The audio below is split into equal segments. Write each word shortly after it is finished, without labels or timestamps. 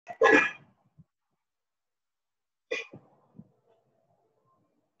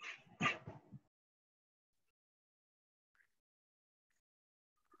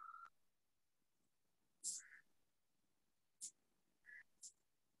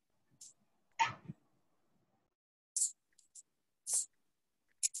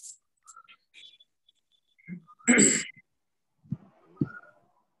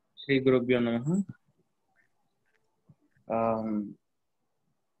శ్రీ గురుభ్యో నమః.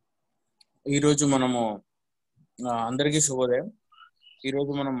 ఈరోజు మనము అందరికీ శుభోదయం.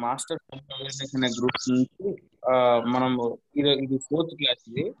 ఈరోజు మనం మాస్టర్ అనే గ్రూప్ నుంచి మనము ఇది 4th క్లాస్.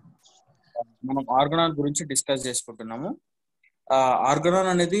 ఇది మనం ఆర్గనాన్ గురించి డిస్కస్ చేసుకుంటున్నాము. ఆర్గనాన్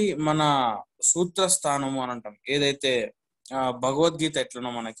అనేది మన సూత్ర స్థానము అని అంటాం. ఏదైతే భగవద్గీత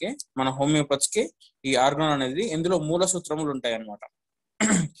ఎట్లనో మనకి మన హోమియోపతిస్ కి ఈ ఆర్గనాన్ అనేది ఇందులో మూల సూత్రములు ఉంటాయి అన్నమాట.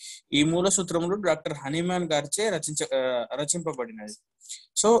 ఈ మూల సూత్రములు డాక్టర్ హనీమాన్ గారిచే రచింపబడినది.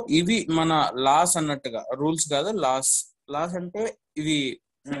 సో ఇవి మన లాస్ అన్నట్టుగా, రూల్స్ కాదు, లాస్. లాస్ అంటే ఇవి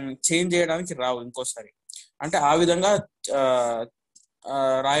చేంజ్ చేయడానికి రావు ఇంకోసారి, అంటే ఆ విధంగా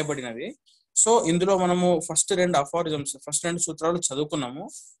రాయబడినవి. సో ఇందులో మనము ఫస్ట్ రెండు సూత్రాలు చదువుకున్నాము.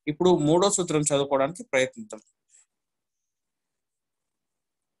 ఇప్పుడు మూడో సూత్రం చదువుకోవడానికి ప్రయత్నిద్దాం.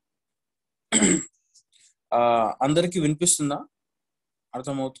 అందరికి వినిపిస్తుందా,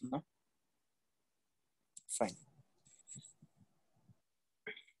 అర్థమవుతుందా? ఫైన్.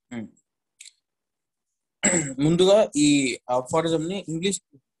 ముందుగా ఈ అఫారిజం ని ఇంగ్లీష్,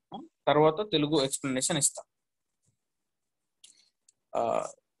 తర్వాత తెలుగు ఎక్స్ప్లెనేషన్ ఇస్తాం.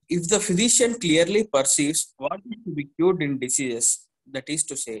 If the physician clearly perceives what is to be cured in diseases, that is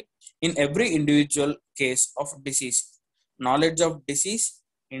to say, in every individual case of disease, knowledge of disease,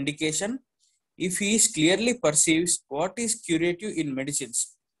 indication, if he is clearly perceives what is curative in medicines,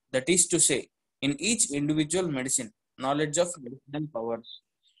 that is to say, in each individual medicine, knowledge of medicinal powers,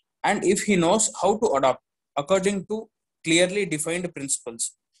 and if he knows how to adopt according to clearly defined principles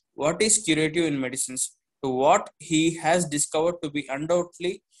what is curative in medicines to what he has discovered to be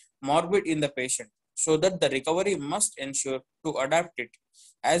undoubtedly morbid in the patient, so that the recovery must ensure to adapt it,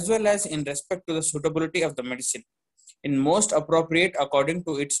 as well as in respect to the suitability of the medicine, in most appropriate according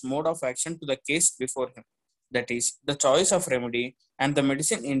to its mode of action to the case before him, that is, the choice of remedy and the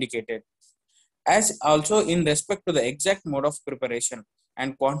medicine indicated, as also in respect to the exact mode of preparation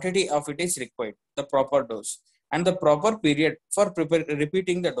and quantity of it is required, the proper dose, and the proper period for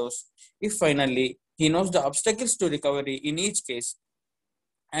repeating the dose. If finally he knows the obstacles to recovery in each case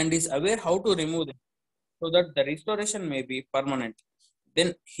and is aware how to remove them so that the restoration may be permanent, then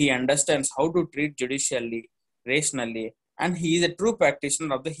he understands how to treat judicially, rationally, and he is a true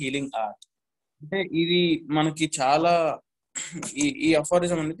practitioner of the healing art. అంటే ఇది మనకి చాలా ఈ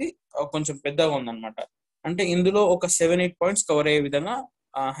అఫారిజం అనేది కొంచెం పెద్దగా ఉందన్నమాట. అంటే ఇందులో ఒక 7-8 పాయింట్స్ కవర్ అయ్యే విధంగా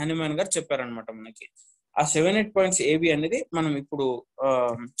హనుమాన్ గారు చెప్పారనమాట మనకి. ఆ 7-8 పాయింట్స్ ఏవి అనేది మనం ఇప్పుడు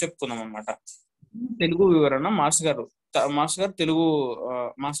చెప్పుకుందాం అనమాట. తెలుగు వివరణ మాస్టర్ గారు తెలుగు,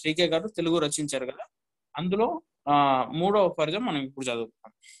 మా శ్రీకే గారు తెలుగు రచించారు కదా, అందులో 3వ అఫారిజం మనం ఇప్పుడు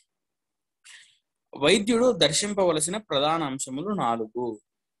చదువుతాం. వైద్యుడు దర్శింపవలసిన ప్రధాన అంశములు 4.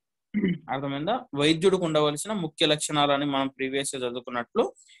 అర్థమైందా? వైద్యుడికి ఉండవలసిన ముఖ్య లక్షణాలు అని మనం ప్రీవియస్ చదువుకున్నట్లు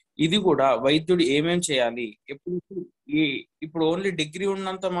ఇది కూడా వైద్యుడు ఏమేం చేయాలి. ఇప్పుడు ఓన్లీ డిగ్రీ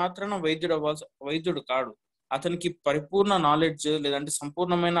ఉన్నంత మాత్రాన వైద్యుడు కాడు. అతనికి పరిపూర్ణ నాలెడ్జ్ లేదంటే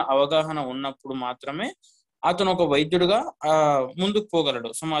సంపూర్ణమైన అవగాహన ఉన్నప్పుడు మాత్రమే అతను ఒక వైద్యుడిగా ముందుకు పోగలడు,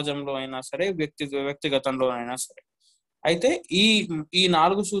 సమాజంలో అయినా సరే, వ్యక్తిగతంలో అయినా సరే. అయితే ఈ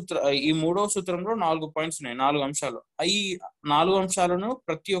 3వ సూత్రంలో 4 పాయింట్స్ ఉన్నాయి, 4 అంశాలు. ఈ 4 అంశాలను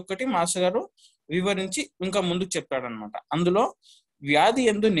ప్రతి ఒక్కటి మాస్టర్ గారు వివరించి ఇంకా ముందుకు చెప్పాడనమాట. అందులో వ్యాధి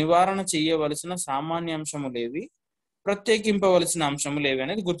యందు నివారణ చేయవలసిన సామాన్య అంశములేవి, ప్రత్యేకింపవలసిన అంశములేవి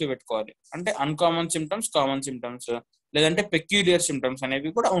అనేది గుర్తుపెట్టుకోవాలి. అంటే అన్కామన్ సిమ్టమ్స్, కామన్ సిమ్టమ్స్, లేదంటే పెక్యులియర్ సిమ్టమ్స్ అనేవి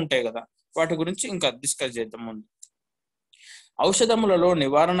కూడా ఉంటాయి కదా, వాటి గురించి ఇంకా డిస్కస్ చేద్దాం ముందు. ఔషధములలో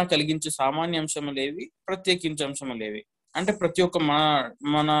నివారణ కలిగించే సామాన్య అంశములేవి, ప్రత్యేకించే అంశములేవి. అంటే ప్రతి ఒక్క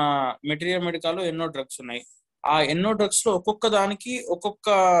మన మెటీరియల్ మెడికల్లో ఎన్నో డ్రగ్స్ ఉన్నాయి. ఆ ఎన్నో డ్రగ్స్ లో ఒక్కొక్క దానికి ఒక్కొక్క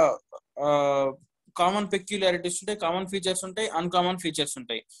కామన్ పెక్యులారిటీస్ ఉంటాయి, కామన్ ఫీచర్స్ ఉంటాయి, అన్కామన్ ఫీచర్స్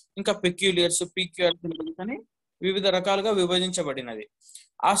ఉంటాయి. ఇంకా పెక్యులియర్స్, పీక్యులారిటీస్ అని వివిధ రకాలుగా విభజించబడినది.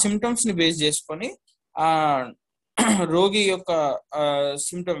 ఆ సిమ్టమ్స్ ని బేస్ చేసుకొని ఆ రోగి యొక్క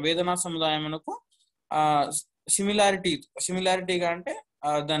సిమ్టమ్ వేదనా సముదాయమునకు సిమిలారిటీగా అంటే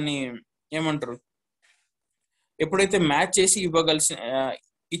దాన్ని ఏమంటారు, ఎప్పుడైతే మ్యాచ్ చేసి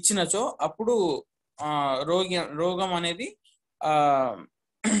ఇచ్చినచో అప్పుడు రోగం అనేది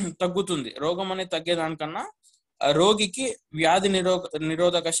తగ్గుతుంది. రోగం అనేది తగ్గేదానికన్నా రోగికి వ్యాధి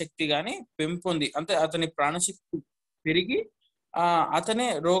నిరోధక శక్తి గాని పెంపొంది, అంటే అతని ప్రాణశక్తి పెరిగి అతనే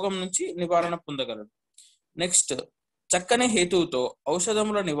రోగం నుంచి నివారణ పొందగలడు. నెక్స్ట్, చక్కని హేతువుతో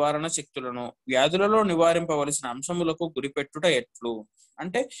ఔషధముల నివారణ శక్తులను వ్యాధులలో నివారింపవలసిన అంశములకు గురిపెట్టుట ఎట్లు.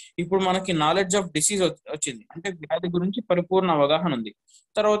 అంటే ఇప్పుడు మనకి నాలెడ్జ్ ఆఫ్ డిసీజ్ వచ్చింది, అంటే వ్యాధి గురించి పరిపూర్ణ అవగాహన ఉంది.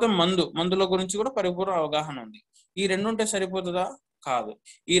 తర్వాత మందుల గురించి కూడా పరిపూర్ణ అవగాహన ఉంది. ఈ 2 ఉంటే సరిపోతుందా? కాదు.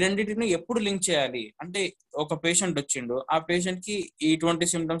 ఈ రెండింటిని ఎప్పుడు లింక్ చేయాలి అంటే, ఒక పేషెంట్ వచ్చిండు, ఆ పేషెంట్ కి ఇటువంటి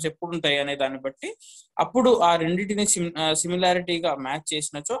సిమ్టమ్స్ ఎప్పుడు ఉంటాయి అనే దాన్ని బట్టి అప్పుడు ఆ రెండింటిని సిమిలారిటీగా మ్యాచ్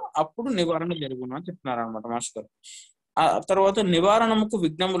చేసినచో అప్పుడు నివారణ జరుగును అని చెప్తున్నారు అనమాట మాస్టర్ గారు. ఆ తర్వాత నివారణముకు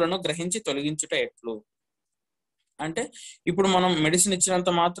విఘ్నములను గ్రహించి తొలగించుట ఎట్లు అంటే, ఇప్పుడు మనం మెడిసిన్ ఇచ్చినంత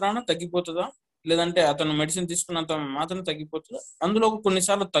మాత్రాన తగ్గిపోతుందా, లేదంటే అతను మెడిసిన్ తీసుకున్నంత మాత్రం తగ్గిపోతుందా? అందులో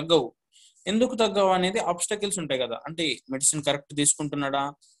కొన్నిసార్లు తగ్గవు. ఎందుకు తగ్గవు అనేది ఆబ్స్టకిల్స్ ఉంటాయి కదా, అంటే మెడిసిన్ కరెక్ట్ తీసుకుంటున్నాడా,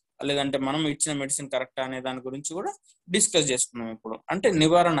 లేదంటే మనం ఇచ్చిన మెడిసిన్ కరెక్టా అనే దాని గురించి కూడా డిస్కస్ చేసుకున్నాం ఇప్పుడు. అంటే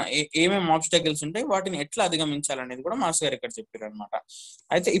నివారణ ఏమేమి ఆబ్స్టకిల్స్ ఉంటాయి, వాటిని ఎట్లా అధిగమించాలనేది కూడా మాస్ గారు ఇక్కడ చెప్పారు అనమాట.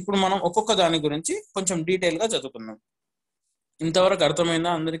 అయితే ఇప్పుడు మనం ఒక్కొక్క దాని గురించి కొంచెం డీటెయిల్ గా చదువుకుందాం. ఇంతవరకు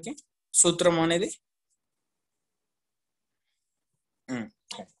అర్థమైందా అందరికి సూత్రం అనేది?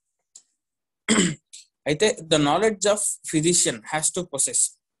 అయితే the knowledge of physician has to possess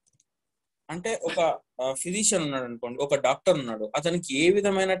అంటే, ఒక ఫిజిషియన్ ఉన్నాడు అనుకోండి, ఒక డాక్టర్ ఉన్నాడు, అతనికి ఏ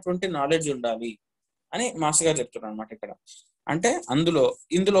విధమైనటువంటి నాలెడ్జ్ ఉండాలి అని మాస్టర్ గారు చెప్తున్నారు అనమాట ఇక్కడ. అంటే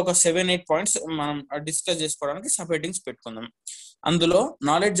ఇందులో ఒక 7-8 పాయింట్స్ మనం డిస్కస్ చేసుకోవడానికి సబ్ హెడ్డింగ్స్ పెట్టుకుందాం. అందులో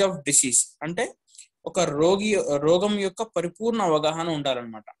నాలెడ్జ్ ఆఫ్ డిసీజ్ అంటే, ఒక రోగం యొక్క పరిపూర్ణ అవగాహన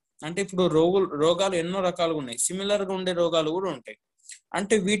ఉండాలన్నమాట. అంటే ఇప్పుడు రోగాలు ఎన్నో రకాలుగా ఉన్నాయి, సిమిలర్ గా ఉండే రోగాలు కూడా ఉంటాయి.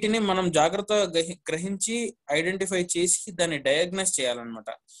 అంటే వీటిని మనం జాగ్రత్తగా గ్రహించి ఐడెంటిఫై చేసి దాన్ని డయాగ్నైజ్ చేయాలన్నమాట.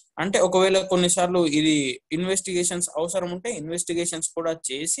 అంటే ఒకవేళ కొన్నిసార్లు ఇది ఇన్వెస్టిగేషన్స్ అవసరం ఉంటే ఇన్వెస్టిగేషన్స్ కూడా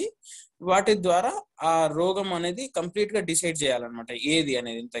చేసి వాటి ద్వారా ఆ రోగం అనేది కంప్లీట్ గా డిసైడ్ చేయాలన్నమాట, ఏది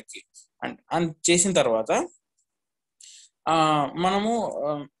అనేది ఇంతకి. అండ్ చేసిన తర్వాత మనము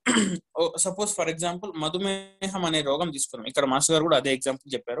సపోజ్ ఫర్ ఎగ్జాంపుల్ మధుమేహం అనే రోగం తీసుకున్నాం. ఇక్కడ మాస్టర్ గారు కూడా అదే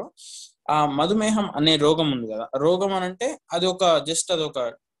ఎగ్జాంపుల్ చెప్పారు. ఆ మధుమేహం అనే రోగం ఉంది కదా, రోగం అని అంటే అది ఒక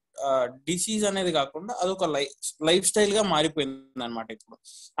డిసీజ్ అనేది కాకుండా అదొక లైఫ్ స్టైల్ గా మారిపోయింది అనమాట ఇప్పుడు.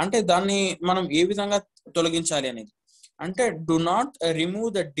 అంటే దాన్ని మనం ఏ విధంగా తొలగించాలి అనేది, అంటే do not remove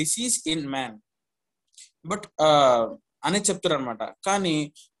the disease in man but అని చెప్తారు అనమాట. కానీ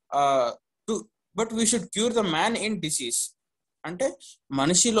but we should cure the man in disease అంటే,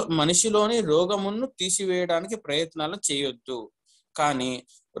 మనిషిలోని రోగమును తీసివేయడానికి ప్రయత్నాలు చేయొద్దు, కానీ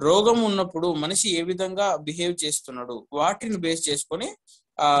రోగం ఉన్నప్పుడు మనిషి ఏ విధంగా బిహేవ్ చేస్తున్నాడు వాటిని బేస్ చేసుకొని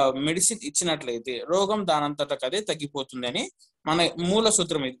మెడిసిన్ ఇచ్చినట్లయితే రోగం దానంతటకు అదే తగ్గిపోతుంది అని మన మూల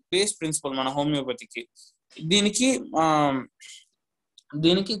సూత్రం, ఇది బేస్ ప్రిన్సిపల్ మన హోమియోపతికి.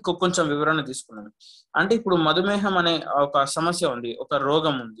 దీనికి కొంచెం వివరణ తీసుకున్నాను. అంటే ఇప్పుడు మధుమేహం అనే ఒక సమస్య ఉంది, ఒక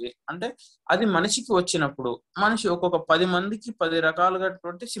రోగం ఉంది అంటే, అది మనిషికి వచ్చినప్పుడు మనిషి ఒక్కొక్క 10 మందికి 10 రకాలుగా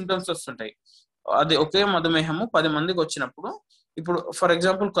సిమ్టమ్స్ వస్తుంటాయి. అది ఒకే మధుమేహము 10 మందికి వచ్చినప్పుడు, ఇప్పుడు ఫర్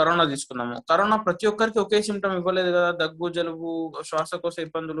ఎగ్జాంపుల్ కరోనా తీసుకుందాము. కరోనా ప్రతి ఒక్కరికి ఒకే సిమ్టమ్ ఇవ్వలేదు కదా, దగ్గు, జలుబు, శ్వాసకోశ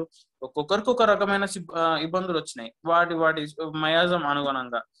ఇబ్బందులు, ఒక్కొక్కరికి ఒక రకమైన ఇబ్బందులు వచ్చినాయి వాటి వాటి మయాజం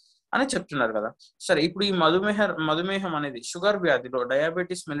అనుగుణంగా అని చెప్తున్నారు కదా. సరే, ఇప్పుడు ఈ మధుమేహం అనేది షుగర్ వ్యాధిలో,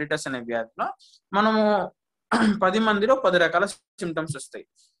 డయాబెటీస్ మెలిటస్ అనే వ్యాధిలో మనము 10 మందిలో 10 రకాల సిమ్టమ్స్ వస్తాయి.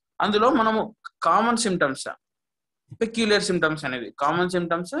 అందులో మనము కామన్ సిమ్టమ్స్, పెక్యులర్ సిమ్టమ్స్ అనేవి, కామన్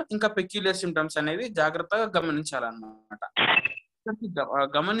సిమ్టమ్స్ ఇంకా పెక్యులర్ సిమ్టమ్స్ అనేవి జాగ్రత్తగా గమనించాలన్నమాట.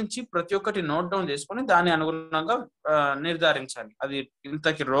 గమనించి ప్రతి ఒక్కటి నోట్ డౌన్ చేసుకొని దాని అనుగుణంగా నిర్ధారించాలి, అది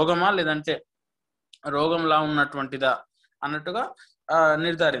ఇంతకి రోగమా లేదంటే రోగంలా ఉన్నటువంటిదా అన్నట్టుగా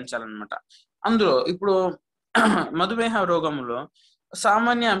నిర్ధారించాలన్నమాట. అందులో ఇప్పుడు మధుమేహ రోగంలో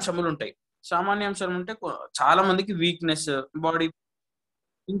సామాన్య అంశములు ఉంటాయి. సామాన్య అంశాలు ఉంటే చాలా మందికి వీక్నెస్, బాడీ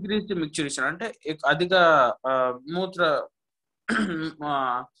ఇంక్రీజ్డ్ మిక్చురేషన్ అంటే అధిక మూత్ర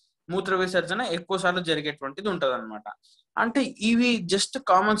మూత్ర విసర్జన ఎక్కువ సార్లు జరిగేటువంటిది ఉంటది అనమాట. అంటే ఇవి జస్ట్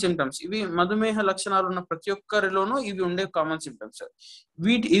కామన్ సిమ్టమ్స్, ఇవి మధుమేహ లక్షణాలు ఉన్న ప్రతి ఒక్కరిలోనూ ఇవి ఉండే కామన్ సిమ్టమ్స్.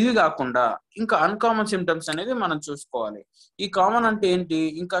 ఇవి కాకుండా ఇంకా అన్కామన్ సిమ్టమ్స్ అనేది మనం చూసుకోవాలి. ఈ కామన్ అంటే ఏంటి,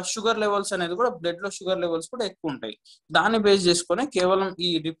 ఇంకా షుగర్ లెవెల్స్ అనేది కూడా, బ్లడ్ లో షుగర్ లెవెల్స్ కూడా ఎక్కువ ఉంటాయి. దాన్ని బేస్ చేసుకొని, కేవలం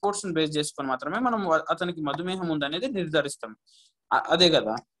ఈ రిపోర్ట్స్ బేస్ చేసుకొని మాత్రమే మనం అతనికి మధుమేహం ఉందనేది నిర్ధారిస్తాం. అదే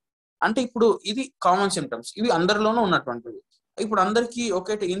కదా. అంటే ఇప్పుడు ఇది కామన్ సిమ్టమ్స్, ఇవి అందరిలోనూ ఉన్నటువంటివి. ఇప్పుడు అందరికి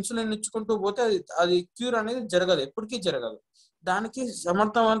ఒకటి ఇన్సులిన్ ఇచ్చుకుంటూ పోతే అది క్యూర్ అనేది జరగదు, ఎప్పటికీ జరగదు. దానికి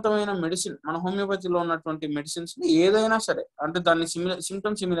సమర్థవంతమైన మెడిసిన్, మన హోమియోపతిలో ఉన్నటువంటి మెడిసిన్స్ ని ఏదైనా సరే, అంటే దాన్ని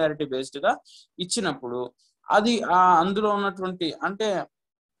సిమ్టమ్ సిమిలారిటీ బేస్డ్ గా ఇచ్చినప్పుడు అది అందులో ఉన్నటువంటి, అంటే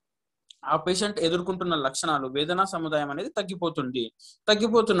ఆ పేషెంట్ ఎదుర్కొంటున్న లక్షణాలు, వేదనా సముదాయం అనేది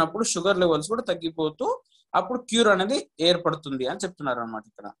తగ్గిపోతున్నప్పుడు షుగర్ లెవెల్స్ కూడా తగ్గిపోతూ అప్పుడు క్యూర్ అనేది ఏర్పడుతుంది అని చెప్తున్నారు అనమాట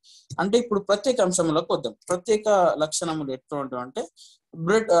ఇక్కడ. అంటే ఇప్పుడు ప్రత్యేక అంశంలోకి వద్దాం. ప్రత్యేక లక్షణములు ఎటువంటి అంటే,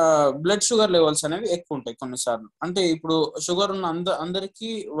 బ్లడ్ షుగర్ లెవెల్స్ అనేవి ఎక్కువ ఉంటాయి కొన్నిసార్లు. అంటే ఇప్పుడు షుగర్ ఉన్న అందరికీ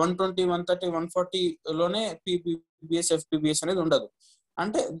 120, 130, 140 లోనే పీపీబీఎస్, ఎఫ్పీబీఎస్ అనేది ఉండదు.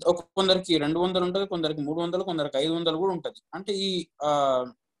 అంటే కొందరికి 200 ఉంటుంది, కొందరికి 300, కొందరికి 500 కూడా ఉంటది. అంటే ఈ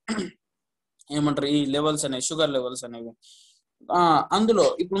ఏమంటారు, ఈ లెవెల్స్ అనేవి, షుగర్ లెవెల్స్ అనేవి అందులో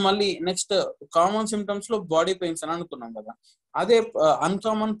ఇప్పుడు మళ్ళీ నెక్స్ట్ కామన్ సిమ్టమ్స్ లో బాడీ పెయిన్స్ అని అనుకున్నాం కదా. అదే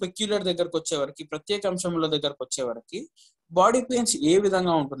అన్కామన్ పెక్యులర్ దగ్గరకు వచ్చేవరకు, ప్రత్యేక అంశముల దగ్గరకు వచ్చేవరకు బాడీ పెయిన్స్ ఏ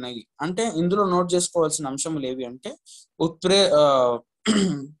విధంగా ఉంటున్నాయి అంటే ఇందులో నోట్ చేసుకోవాల్సిన అంశములు ఏవి అంటే ఉత్ప్రే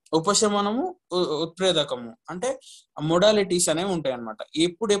ఉపశమనము, ఉత్ప్రేరకము అంటే మొడాలిటీస్ అనేవి ఉంటాయి అన్నమాట.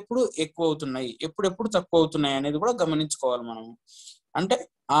 ఎప్పుడెప్పుడు ఎక్కువ అవుతున్నాయి, ఎప్పుడెప్పుడు తక్కువ అవుతున్నాయి అనేది కూడా గమనించుకోవాలి మనము. అంటే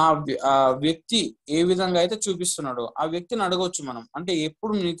ఆ వ్యక్తి ఏ విధంగా అయితే చూపిస్తున్నాడో ఆ వ్యక్తిని అడగొచ్చు మనం, అంటే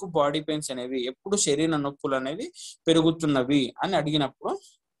ఎప్పుడు నీకు బాడీ పెయిన్స్ అనేవి, ఎప్పుడు శరీర నొప్పులు అనేవి పెరుగుతున్నవి అని అడిగినప్పుడు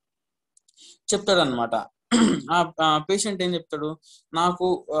చెప్తాడు అనమాట. ఆ పేషెంట్ ఏం చెప్తాడు, నాకు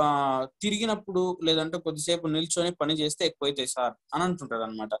తిరిగినప్పుడు లేదంటే కొద్దిసేపు నిల్చొని పని చేస్తే ఎక్కువైతాయి సార్ అని అంటుంటాడు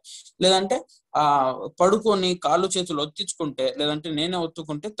అనమాట. లేదంటే పడుకొని కాళ్ళు చేతులు ఒత్తించుకుంటే లేదంటే నేనే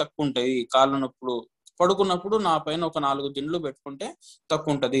ఒత్తుకుంటే తక్కువ ఉంటాయి కాళ్ళ నొప్పులు, పడుకున్నప్పుడు నా పైన ఒక 4 దిండ్లు పెట్టుకుంటే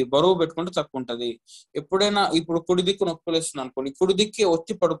తక్కువ ఉంటది, బరువు పెట్టుకుంటే తక్కువ ఉంటది, ఎప్పుడైనా ఇప్పుడు కుడి దిక్కు నొప్పులు వేస్తుంది అనుకోండి, కుడి దిక్కి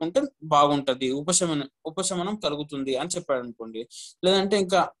ఒత్తి పడుకుంటే బాగుంటది, ఉపశమనం కలుగుతుంది అని చెప్పాడు అనుకోండి. లేదంటే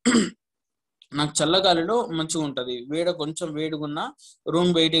ఇంకా నాకు చల్లగాలిలో మంచిగా ఉంటది, కొంచెం వేడిగున్నా రూమ్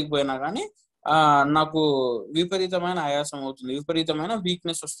బయటికి పోయినా కానీ నాకు విపరీతమైన ఆయాసం అవుతుంది, విపరీతమైన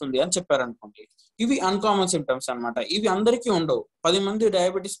వీక్నెస్ వస్తుంది అని చెప్పారనుకోండి. ఇవి అన్కామన్ సిమ్టమ్స్ అనమాట. ఇవి అందరికీ ఉండవు. 10 మంది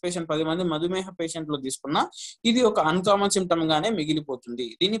డయాబెటీస్ పేషెంట్, 10 మంది మధుమేహ పేషెంట్లు తీసుకున్నా ఇది ఒక అన్కామన్ సిమ్టమ్ గానే మిగిలిపోతుంది.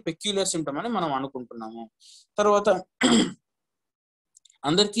 దీన్ని పెక్యులర్ సిమ్టమ్ అని మనం అనుకుంటున్నాము. తర్వాత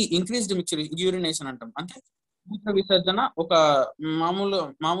అందరికి ఇంక్రీజ్డ్ మిక్చర్ యూరినేషన్ అంటాం. అంటే మూత్ర విసర్జన ఒక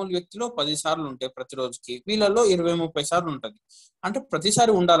మామూలు వ్యక్తిలో 10 సార్లు ఉంటాయి ప్రతి రోజుకి, వీళ్ళలో 20-30 సార్లు ఉంటది. అంటే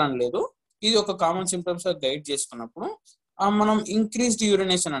ప్రతిసారి ఉండాలని లేదు, ఇది ఒక కామన్ సిమ్టమ్స్ గైడ్ చేసుకున్నప్పుడు మనం ఇంక్రీజ్డ్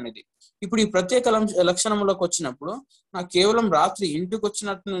యూరినేషన్ అనేది. ఇప్పుడు ఈ ప్రత్యేక లక్షణములకు వచ్చినప్పుడు నాకు కేవలం రాత్రి ఇంటికి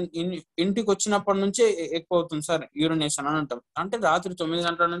వచ్చినప్పటి నుంచే ఎక్కువ అవుతుంది సార్ యూరినేషన్ అని అంటాం. అంటే రాత్రి 9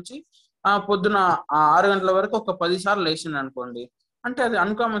 గంటల నుంచి పొద్దున 6 గంటల వరకు ఒక 10 సార్లు లేచింది అనుకోండి, అంటే అది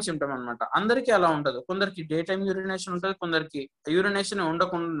అన్కామన్ సిమ్టమ్ అనమాట. అందరికీ అలా ఉండదు, కొందరికి డే టైమ్ యూరినేషన్ ఉంటుంది, కొందరికి యూరినేషన్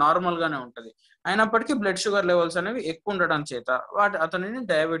ఉండకుండా నార్మల్ గానే ఉంటది. అయినప్పటికీ బ్లడ్ షుగర్ లెవెల్స్ అనేవి ఎక్కువ ఉండడం చేత అతనిని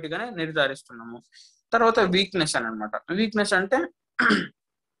డయాబెటిక్ గానే నిర్ధారిస్తున్నాము. తర్వాత వీక్నెస్ అని అనమాట. వీక్నెస్ అంటే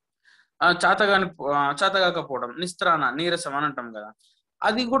చేతగాకపోవడం, నిస్త్రాణ, నీరసం అని అంటాం కదా.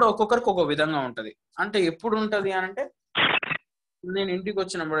 అది కూడా ఒక్కొక్కరికి ఒక్కొక్క విధంగా ఉంటది. అంటే ఎప్పుడు ఉంటది అని అంటే నేను ఇంటికి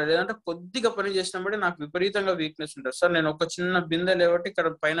వచ్చినప్పుడు లేదంటే కొద్దిగా పని చేసినప్పుడే నాకు విపరీతంగా వీక్నెస్ ఉంటుంది సార్. నేను ఒక చిన్న బిందె లేవట్టి ఇక్కడ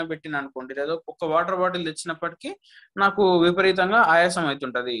పైన పెట్టిన అనుకోండి, లేదా ఒక వాటర్ బాటిల్ తెచ్చినప్పటికీ నాకు విపరీతంగా ఆయాసం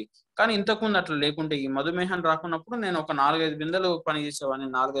అవుతుంటది. కానీ ఇంతకుముందు అట్లా లేకుంటే, ఈ మధుమేహం రాకున్నప్పుడు నేను ఒక 4-5 బిందెలు పని చేసేవాడిని,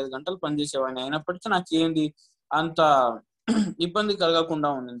 4-5 గంటలు పని చేసేవాడిని, అయినప్పటికీ నాకు ఏంది అంత ఇబ్బంది కలగకుండా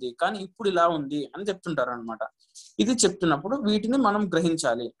ఉంది. కానీ ఇప్పుడు ఇలా ఉంది అని చెప్తుంటారు అనమాట. ఇది చెప్తున్నప్పుడు వీటిని మనం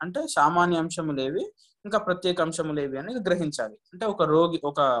గ్రహించాలి. అంటే సామాన్య అంశములేవి, ఇంకా ప్రత్యేక అంశములేవి అనేది గ్రహించాలి. అంటే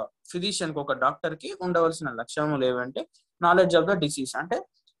ఒక ఫిజిషియన్ కి, ఒక డాక్టర్ కి ఉండవలసిన లక్షణములు ఏవంటే నాలెడ్జ్ ఆఫ్ ద డిసీజ్. అంటే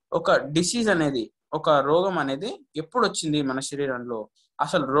ఒక డిసీజ్ అనేది, ఒక రోగం అనేది ఎప్పుడు వచ్చింది మన శరీరంలో,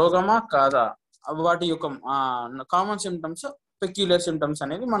 అసలు రోగమా కాదా, వాటి యొక్క కామన్ సిమ్టమ్స్, పెక్యులర్ సిమ్టమ్స్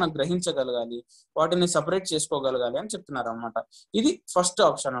అనేవి మనం గ్రహించగలగాలి, వాటిని సపరేట్ చేసుకోగలగాలి అని చెప్తున్నారు అనమాట. ఇది ఫస్ట్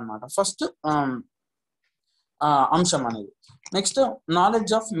ఆప్షన్ అనమాట, ఫస్ట్ అంశం అనేది. Next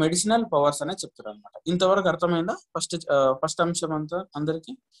knowledge of medicinal powers అనేది చెప్తారు అనమాట. ఇంతవరకు అర్థమైందా ఫస్ట్ అంశం అంతా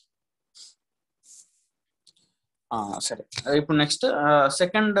అందరికి? సరే, ఇప్పుడు నెక్స్ట్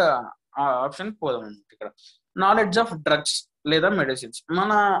సెకండ్ ఆప్షన్ పోదాం అనమాట. ఇక్కడ నాలెడ్జ్ ఆఫ్ డ్రగ్స్ లేదా మెడిసిన్స్.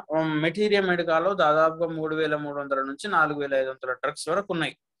 మన మెటీరియల్ మెడికాలో దాదాపుగా 3300 నుంచి 4500 డ్రగ్స్ వరకు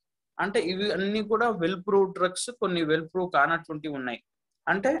ఉన్నాయి. అంటే ఇవి అన్ని కూడా వెల్ ప్రూవ్ డ్రగ్స్, కొన్ని వెల్ ప్రూవ్ కానటువంటివి ఉన్నాయి.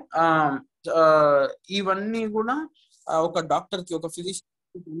 అంటే ఇవన్నీ కూడా ఒక డాక్టర్ కి, ఒక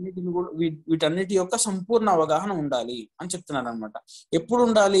ఫిజిషియన్ వీటన్నిటి యొక్క సంపూర్ణ అవగాహన ఉండాలి అని చెప్తున్నారు అనమాట. ఎప్పుడు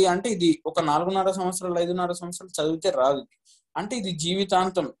ఉండాలి అంటే ఇది ఒక 4.5 సంవత్సరాలు, 5.5 సంవత్సరాలు చదివితే రాదు. అంటే ఇది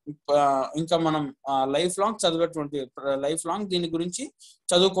జీవితాంతం, ఇంకా మనం లైఫ్ లాంగ్ దీని గురించి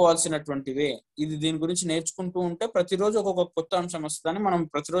చదువుకోవాల్సినటువంటివే. దీని గురించి నేర్చుకుంటూ ఉంటే ప్రతిరోజు ఒక్కొక్క కొత్త అంశం వస్తుందని మనం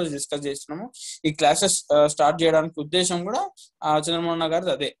ప్రతిరోజు డిస్కస్ చేస్తున్నాము. ఈ క్లాసెస్ స్టార్ట్ చేయడానికి ఉద్దేశం కూడా చంద్రమోహన్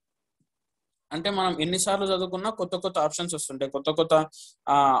గారిది అదే. అంటే మనం ఎన్నిసార్లు చదువుకున్నా కొత్త కొత్త ఆప్షన్స్ వస్తుంటాయి, కొత్త కొత్త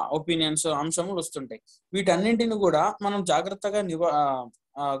ఒపీనియన్స్, అంశములు వస్తుంటాయి. వీటన్నింటిని కూడా మనం జాగ్రత్తగా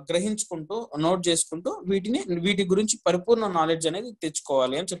గ్రహించుకుంటూ, నోట్ చేసుకుంటూ వీటి గురించి పరిపూర్ణ నాలెడ్జ్ అనేది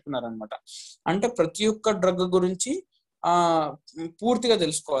తెచ్చుకోవాలి అని చెప్తున్నారు అనమాట. అంటే ప్రతి ఒక్క డ్రగ్ గురించి పూర్తిగా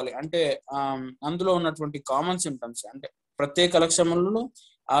తెలుసుకోవాలి. అంటే అందులో ఉన్నటువంటి కామన్ సిమ్టమ్స్, అంటే ప్రత్యేక లక్షణములు,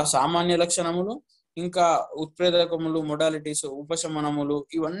 సామాన్య లక్షణములు, ఇంకా ఉత్ప్రేరకములు, మొడాలిటీస్, ఉపశమనములు,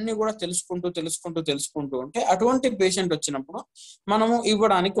 ఇవన్నీ కూడా తెలుసుకుంటూ ఉంటే అటువంటి పేషెంట్ వచ్చినప్పుడు మనము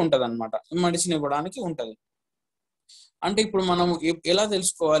ఇవ్వడానికి ఉంటది అనమాట, మెడిసిన్ ఇవ్వడానికి ఉంటది. అంటే ఇప్పుడు మనము ఎలా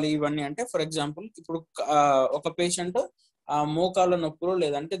తెలుసుకోవాలి ఇవన్నీ అంటే, ఫర్ ఎగ్జాంపుల్ ఇప్పుడు ఒక పేషెంట్ మోకాళ్ళ నొప్పులు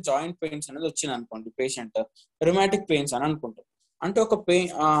లేదంటే జాయింట్ పెయిన్స్ అనేది వచ్చింది అనుకోండి, పేషెంట్ రిమాటిక్ పెయిన్స్ అని అనుకుంటాం. అంటే ఒక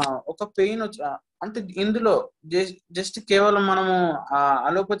పెయిన్ అంటే ఇందులో జస్ట్ కేవలం మనము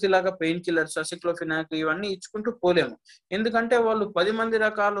అలోపతి లాగా పెయిన్ కిల్లర్స్, అసిక్లోఫినాక్ ఇవన్నీ ఇచ్చుకుంటూ పోలేము. ఎందుకంటే వాళ్ళు 10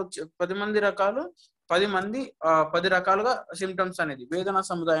 రకాలుగా సిమ్టమ్స్ అనేది వేదన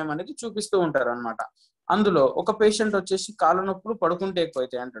సముదాయం అనేది చూపిస్తూ ఉంటారు అనమాట. అందులో ఒక పేషెంట్ వచ్చేసి కాళ్ళ నొప్పులు పడుకుంటే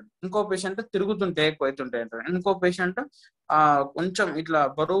ఎక్కువైతాయి అంటాడు, ఇంకో పేషెంట్ తిరుగుతుంటే ఎక్కువైతుంటాయి అంటాడు, ఇంకో పేషెంట్ కొంచెం ఇట్లా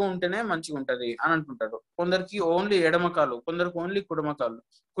బరువు ఉంటేనే మంచిగా ఉంటది అని అంటుంటారు. కొందరికి ఓన్లీ ఎడమకాలు, కొందరికి ఓన్లీ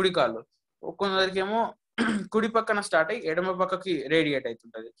కుడికాలు, కొందరికి ఏమో కుడి పక్కన స్టార్ట్ అయ్యి ఎడమ పక్కకి రేడియేట్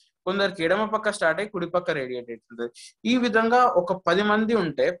అవుతుంటది, కొందరికి ఎడమ పక్క స్టార్ట్ అయ్యి కుడి పక్క రేడియేట్ అవుతుంటది. ఈ విధంగా ఒక 10 మంది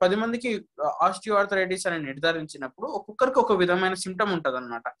ఉంటే 10 మందికి ఆస్టియోఆర్థరైటిస్ అని నిర్ధారించినప్పుడు ఒక్కొక్కరికి ఒక విధమైన సిమ్టమ్ ఉంటది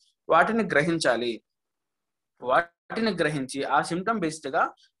అనమాట. వాటిని గ్రహించి ఆ సిమ్టమ్ బేస్డ్ గా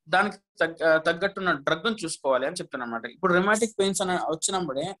దానికి తగ్గట్టున్న డ్రగ్ ను చూసుకోవాలి అని చెప్తాను అనమాట. ఇప్పుడు రిమాటిక్ పెయిన్స్ అని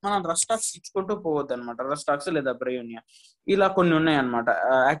వచ్చినప్పుడే మనం రస్టాక్స్ ఇచ్చుకుంటూ పోవద్దు అనమాట. రస్టాక్స్ లేదా బ్రయోనియా ఇలా కొన్ని ఉన్నాయి అనమాట.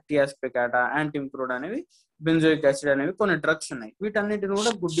 యాక్టియాస్పికాటా, యాంటిమ్క్రూడ్ అనేవి, బెంజోయిక్ యాసిడ్ అనేవి కొన్ని డ్రగ్స్ ఉన్నాయి. వీటన్నిటిని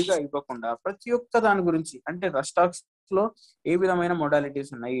కూడా గుడ్డిగా ఇవ్వకుండా ప్రతి ఒక్క దాని గురించి, అంటే రస్టాక్స్ లో ఏ విధమైన మొడాలిటీస్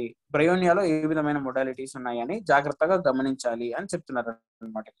ఉన్నాయి, బ్రయోనియాలో ఏ విధమైన మొడాలిటీస్ ఉన్నాయి అని జాగ్రత్తగా గమనించాలి అని చెప్తున్నారు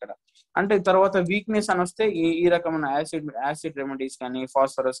అనమాట ఇక్కడ. అంటే తర్వాత వీక్నెస్ అని వస్తే ఈ రకమైన యాసిడ్ రెమెడీస్ కానీ,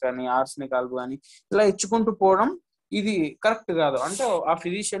 ఫాస్ఫరస్ కానీ, ఆర్సనిక్ ఆల్బు కానీ ఇలా ఇచ్చుకుంటూ పోవడం ఇది కరెక్ట్ కాదు. అంటే ఆ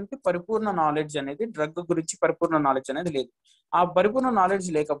ఫిజిషియన్ కి పరిపూర్ణ నాలెడ్జ్ అనేది, డ్రగ్ గురించి పరిపూర్ణ నాలెడ్జ్ అనేది లేదు. ఆ పరిపూర్ణ నాలెడ్జ్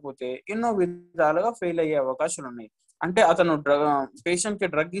లేకపోతే ఎన్నో విధాలుగా ఫెయిల్ అయ్యే అవకాశాలు ఉన్నాయి. అంటే అతను పేషెంట్ కి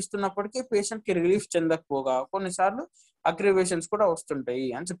డ్రగ్ ఇస్తున్నప్పటికీ పేషెంట్ కి రిలీఫ్ చెందకపోగా కొన్నిసార్లు అగ్రివేషన్స్ కూడా వస్తుంటాయి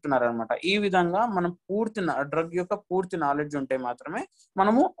అని చెప్తున్నారు అనమాట. ఈ విధంగా మనం డ్రగ్ యొక్క పూర్తి నాలెడ్జ్ ఉంటే మాత్రమే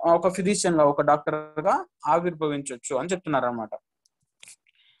మనము ఒక ఫిజిషియన్ గా, ఒక డాక్టర్ గా ఆవిర్భవించవచ్చు అని చెప్తున్నారు అనమాట.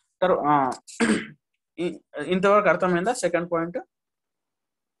 ఇంతవరకు అర్థమైందా సెకండ్ పాయింట్?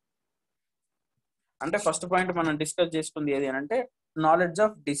 అంటే ఫస్ట్ పాయింట్ మనం డిస్కస్ చేసుకుంది ఏది అంటే నాలెడ్జ్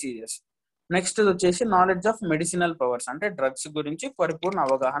ఆఫ్ డిసీజెస్. నెక్స్ట్ వచ్చేసి నాలెడ్జ్ ఆఫ్ మెడిసినల్ పవర్స్, అంటే డ్రగ్స్ గురించి పరిపూర్ణ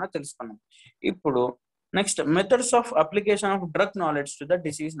అవగాహన తెలుసుకున్నాం. ఇప్పుడు next methods of application of drug knowledge to the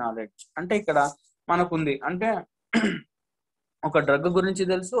disease knowledge. అంటే ఇక్కడ మనకుంది అంటే ఒక డ్రగ్ గురించి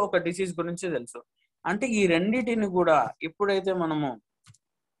తెలుసు, ఒక డిసీజ్ గురించి తెలుసు. అంటే ఈ రెండింటిని కూడా ఎప్పుడైతే మనము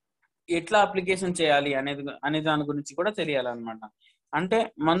ఎట్లా అప్లికేషన్ చేయాలి అనే దాని గురించి కూడా తెలియాలన్నమాట. అంటే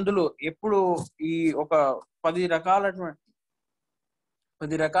మందులు ఎప్పుడు ఈ ఒక 10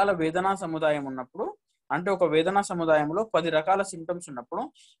 రకాల వేదనా సముదాయం ఉన్నప్పుడు, అంటే ఒక వేదనా సముదాయంలో 10 రకాల సిమ్టమ్స్ ఉన్నప్పుడు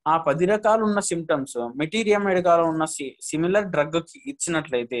ఆ 10 రకాలు ఉన్న సిమ్టమ్స్ మెటీరియా మెడికాలో ఉన్న సిమిలర్ డ్రగ్ కి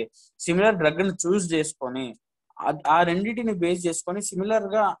ఇచ్చినట్లయితే, సిమిలర్ డ్రగ్ ని చూస్ చేసుకొని ఆ రెండింటిని బేస్ చేసుకొని సిమిలర్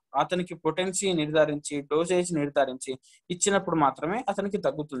గా అతనికి పొటెన్సీ నిర్ధారించి, డోసేజ్ నిర్ధారించి ఇచ్చినప్పుడు మాత్రమే అతనికి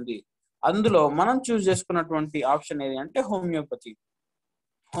తగ్గుతుంది. అందులో మనం చూస్ చేసుకున్నటువంటి ఆప్షన్ ఏది అంటే హోమియోపతి.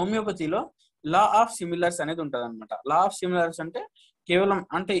 హోమియోపతిలో లా ఆఫ్ సిమిలర్స్ అనేది ఉంటది అనమాట. లా ఆఫ్ సిమిలర్స్ అంటే కేవలం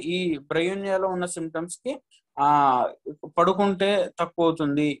అంటే ఈ బ్రయోనియాలో ఉన్న సిమ్టమ్స్ కి పడుకుంటే తక్కువ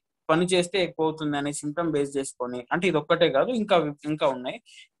అవుతుంది, పని చేస్తే ఎక్కువ అవుతుంది అనే సిమ్టమ్ బేస్ చేసుకొని, అంటే ఇది ఒక్కటే కాదు ఇంకా ఉన్నాయి.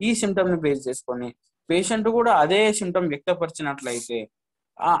 ఈ సిమ్టమ్ ని బేస్ చేసుకొని పేషెంట్ కూడా అదే సిమ్టమ్ వ్యక్తపరిచినట్లయితే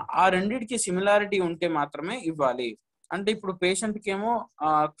ఆ రెండిటికి సిమిలారిటీ ఉంటే మాత్రమే ఇవ్వాలి. అంటే ఇప్పుడు పేషెంట్ కి ఏమో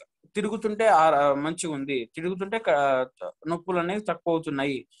తిరుగుతుంటే మంచిగా ఉంది, తిరుగుతుంటే నొప్పులు అనేవి తక్కువ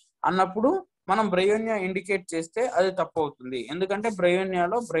అవుతున్నాయి అన్నప్పుడు మనం బ్రయోనియా ఇండికేట్ చేస్తే అది తప్పు అవుతుంది. ఎందుకంటే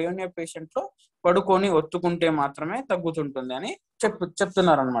బ్రయోనియా పేషెంట్ లో పడుకొని ఒత్తుకుంటే మాత్రమే తగ్గుతుంటుంది అని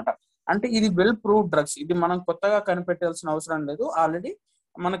చెప్తున్నారు అనమాట. అంటే ఇది వెల్ ప్రూవ్ డ్రగ్స్, ఇది మనం కొత్తగా కనిపెట్టాల్సిన అవసరం లేదు. ఆల్రెడీ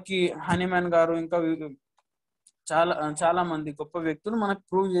మనకి హనీమాన్ గారు ఇంకా చాలా మంది గొప్ప వ్యక్తులు మనకు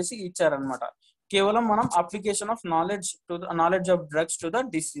ప్రూవ్ చేసి ఇచ్చారనమాట. కేవలం మనం application of knowledge of drugs to the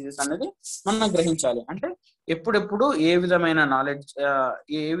diseases అనేది మనం గ్రహించాలి. అంటే ఎప్పుడెప్పుడు ఏ విధమైన నాలెడ్జ్,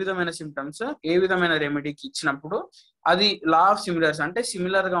 ఏ విధమైన సిమ్టమ్స్, ఏ విధమైన రెమెడీకి ఇచ్చినప్పుడు అది లా ఆఫ్ సిమిలర్స్, అంటే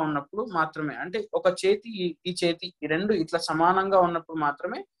సిమిలర్ గా ఉన్నప్పుడు మాత్రమే, అంటే ఒక చేతి ఈ చేతి ఈ రెండు ఇట్లా సమానంగా ఉన్నప్పుడు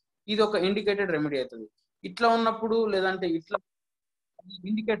మాత్రమే ఇది ఒక ఇండికేటెడ్ రెమెడీ అవుతుంది. ఇట్లా ఉన్నప్పుడు లేదంటే ఇట్లా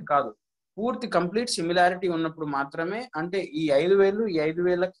ఇండికేట్ కాదు. పూర్తి కంప్లీట్ సిమిలారిటీ ఉన్నప్పుడు మాత్రమే, అంటే ఈ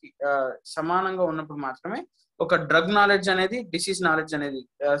 5,000కి సమానంగా ఉన్నప్పుడు మాత్రమే ఒక డ్రగ్ నాలెడ్జ్ అనేది, డిసీజ్ నాలెడ్జ్ అనేది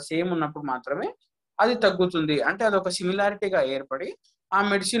సేమ్ ఉన్నప్పుడు మాత్రమే అది తగ్గుతుంది. అంటే అది ఒక సిమిలారిటీగా ఏర్పడి ఆ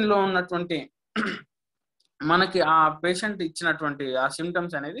మెడిసిన్ లో ఉన్నటువంటి మనకి ఆ పేషెంట్ ఇచ్చినటువంటి ఆ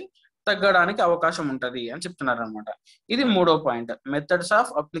సిమ్టమ్స్ అనేది తగ్గడానికి అవకాశం ఉంటది అని చెప్తున్నారు అనమాట. ఇది మూడో point, methods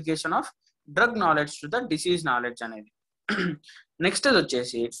of application of drug knowledge to the disease knowledge అనేది. నెక్స్ట్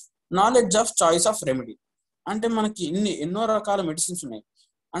వచ్చేసి knowledge of choice of remedy. అంటే మనకి ఎన్నో రకాల మెడిసిన్స్ ఉన్నాయి.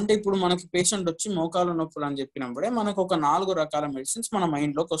 అంటే ఇప్పుడు మనకి పేషెంట్ వచ్చి మోకాలు నొప్పులు అని చెప్పినప్పుడే మనకు ఒక 4 రకాల మెడిసిన్స్ మన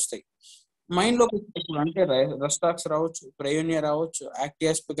మైండ్ లోకి వస్తాయి. మైండ్ లో అంటే రస్టాక్స్ రావచ్చు, బ్రయోనియా రావచ్చు,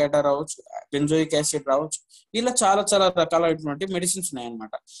 యాక్టియాస్ పికాటా రావచ్చు, బెంజోయిక్ యాసిడ్ రావచ్చు. ఇలా చాలా చాలా రకాలైనటువంటి మెడిసిన్స్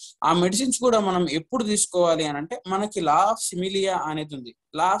ఉన్నాయన్నమాట. ఆ మెడిసిన్స్ కూడా మనం ఎప్పుడు తీసుకోవాలి అని అంటే మనకి లా ఆఫ్ సిమిలియా అనేది ఉంది.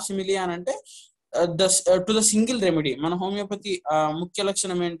 లా ఆఫ్ సిమిలియా అని అంటే టు ద సింగిల్ రెమెడీ. మన హోమియోపతి ముఖ్య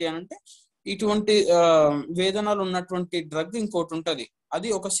లక్షణం ఏంటి అని అంటే ఇటువంటి వేదనలు ఉన్నటువంటి డ్రగ్ ఇంకోటి ఉంటది, అది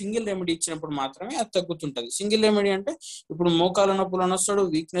ఒక సింగిల్ రెమెడీ ఇచ్చినప్పుడు మాత్రమే అది తగ్గుతుంటది. సింగిల్ రెమెడీ అంటే ఇప్పుడు మోకాల నొప్పులు అనొస్తాడు,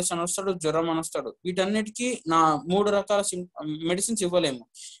 వీక్నెస్ అనొస్తాడు, జ్వరం అనొస్తాడు. వీటన్నిటికీ నా 3 రకాల మెడిసిన్స్ ఇవ్వలేము.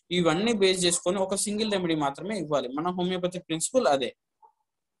 ఇవన్నీ బేస్ చేసుకొని ఒక సింగిల్ రెమెడీ మాత్రమే ఇవ్వాలి. మన హోమియోపతి ప్రిన్సిపల్ అదే.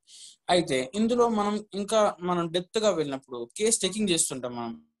 అయితే ఇందులో మనం డెప్త్ గా వెళ్ళినప్పుడు కేస్ టేకింగ్ చేస్తుంటాం.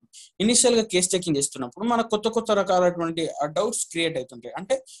 మనం ఇనిషియల్ గా కేస్ టేకింగ్ చేస్తున్నప్పుడు మనకు కొత్త కొత్త రకాలైనటువంటి డౌట్స్ క్రియేట్ అవుతుంటాయి.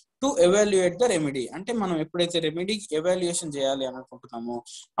 అంటే టు ఎవాల్యుయేట్ ద రెమెడీ, అంటే మనం ఎప్పుడైతే రెమెడీ ఎవాల్యుయేషన్ చేయాలి అనుకుంటున్నామో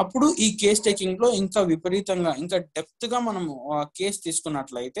అప్పుడు ఈ కేస్ టేకింగ్ లో ఇంకా విపరీతంగా ఇంకా డెప్త్ గా మనము కేస్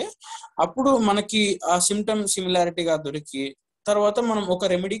తీసుకున్నట్లయితే అప్పుడు మనకి ఆ సిమ్టమ్ సిమిలారిటీగా దొరికి తర్వాత మనం ఒక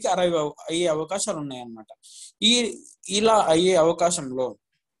రెమెడీకి అరైవ్ అయ్యే అవకాశాలు ఉన్నాయన్నమాట. ఈ ఇలా అయ్యే అవకాశంలో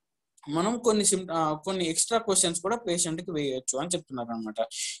మనం కొన్ని ఎక్స్ట్రా క్వశ్చన్స్ కూడా పేషెంట్ కి వేయొచ్చు అని చెప్తున్నారు అనమాట.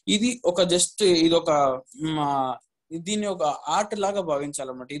 ఇది ఒక దీన్ని ఒక ఆర్ట్ లాగా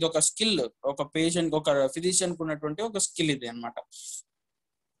భావించాలన్నమాట. ఇది ఒక స్కిల్, ఒక పేషెంట్ ఒక ఫిజిషియన్ కు ఉన్నటువంటి ఒక స్కిల్ ఇది అనమాట.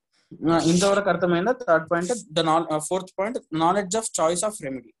 ఇంతవరకు అర్థమైందా? Third point. Fourth point, knowledge of choice of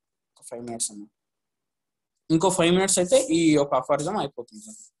remedy. 5 minutes అన్న, ఇంకో 5 minutes అయితే ఈ ఒక అఫారిజం అయిపోతుంది.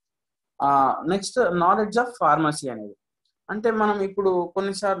 నెక్స్ట్ నాలెడ్జ్ ఆఫ్ ఫార్మసీ అనేది అంటే మనం ఇప్పుడు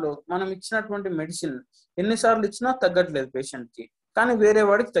కొన్నిసార్లు మనం ఇచ్చినటువంటి మెడిసిన్ ఎన్నిసార్లు ఇచ్చినా తగ్గట్లేదు పేషెంట్ కి, కానీ వేరే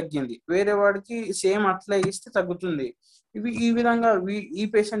వాడికి తగ్గింది, వేరే వాడికి సేమ్ అట్లా ఇస్తే తగ్గుతుంది. ఈ విధంగా ఈ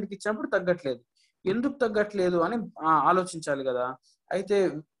పేషెంట్ కి ఇచ్చినప్పుడు తగ్గట్లేదు, ఎందుకు తగ్గట్లేదు అని ఆలోచించాలి కదా. అయితే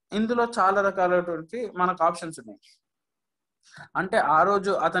ఇందులో చాలా రకాలైనటువంటి మనకు ఆప్షన్స్ ఉన్నాయి. అంటే ఆ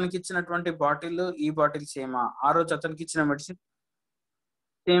రోజు అతనికి ఇచ్చినటువంటి బాటిల్ ఈ బాటిల్ సేమా, ఆ రోజు అతనికి ఇచ్చిన మెడిసిన్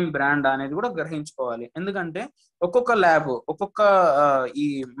సేమ్ బ్రాండ్ అనేది కూడా గ్రహించుకోవాలి. ఎందుకంటే ఒక్కొక్క ల్యాబ్ ఈ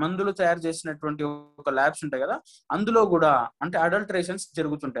మందులు తయారు చేసినటువంటి ఒక ల్యాబ్స్ ఉంటాయి కదా, అందులో కూడా అంటే అడల్టరేషన్స్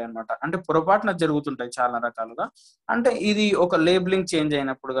జరుగుతుంటాయి అనమాట. అంటే పొరపాటున జరుగుతుంటాయి చాలా రకాలుగా. అంటే ఇది ఒక లేబులింగ్ చేంజ్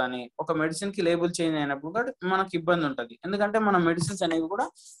అయినప్పుడు కానీ, ఒక మెడిసిన్ కి లేబుల్ చేంజ్ అయినప్పుడు కూడా మనకి ఇబ్బంది ఉంటది. ఎందుకంటే మన మెడిసిన్స్ అనేవి కూడా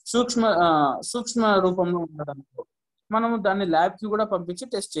సూక్ష్మ రూపంలో ఉండడానికి మనము దాన్ని ల్యాబ్ కి కూడా పంపించి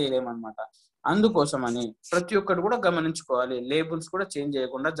టెస్ట్ చేయలేమన్నమాట. అందుకోసమని ప్రతి ఒక్కరు కూడా గమనించుకోవాలి, లేబుల్స్ కూడా చేంజ్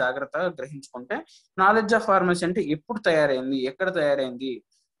చేయకుండా జాగ్రత్తగా గ్రహించుకుంటే నాలెడ్జ్ ఆఫ్ ఫార్మసీ అంటే ఎప్పుడు తయారైంది, ఎక్కడ తయారైంది,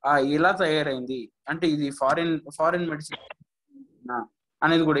 ఎలా తయారైంది, అంటే ఇది ఫారిన్ మెడిసిన్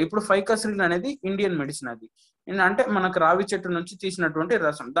అనేది కూడా. ఇప్పుడు ఫైకస్రిన్ అనేది ఇండియన్ మెడిసిన్. అది అంటే మనకు రావి చెట్టు నుంచి తీసినటువంటి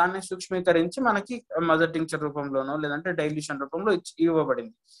రసం, దాన్ని సూక్ష్మీకరించి మనకి మదర్ టింక్చర్ రూపంలోనో లేదంటే డైల్యూషన్ రూపంలో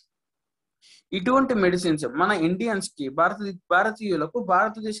ఇవ్వబడింది. ఇటువంటి మెడిసిన్స్ మన ఇండియన్స్ కి భారతీయులకు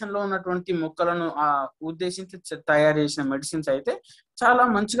భారతదేశంలో ఉన్నటువంటి మొక్కలను ఉద్దేశించి తయారు చేసిన మెడిసిన్స్ అయితే చాలా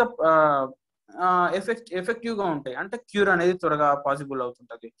మంచిగా ఎఫెక్టివ్ గా ఉంటాయి. అంటే క్యూర్ అనేది త్వరగా పాసిబుల్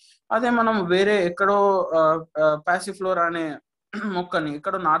అవుతుంటది. అదే మనం వేరే ఎక్కడో పాసిఫ్లోరా అనే మొక్కని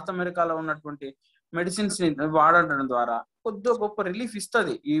ఎక్కడో నార్త్ అమెరికాలో ఉన్నటువంటి మెడిసిన్స్ ని వాడటం ద్వారా కొద్దిగా గొప్ప రిలీఫ్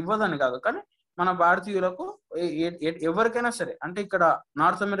ఇస్తుంది, ఇవ్వదని కాదు, కానీ మన భారతీయులకు ఎవరికైనా సరే, అంటే ఇక్కడ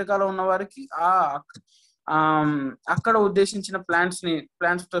నార్త్ అమెరికాలో ఉన్న వారికి అక్కడ ఉద్దేశించిన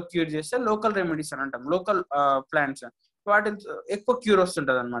ప్లాంట్స్ తో క్యూర్ చేస్తే లోకల్ రెమెడీస్ అని అంటాం, లోకల్ ప్లాంట్స్, వాటి ఎక్కువ క్యూర్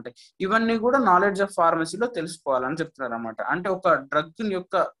వస్తుంటది అనమాట. ఇవన్నీ కూడా నాలెడ్జ్ ఆఫ్ ఫార్మసీలో తెలుసుకోవాలని చెప్తున్నారు అనమాట. అంటే ఒక డ్రగ్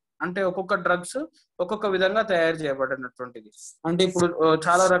యొక్క అంటే ఒక్కొక్క డ్రగ్స్ ఒక్కొక్క విధంగా తయారు చేయబడినటువంటిది. అంటే ఇప్పుడు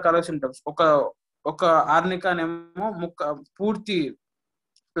చాలా రకాల సింటమ్స్, ఒక ఆర్నికానేమో పూర్తి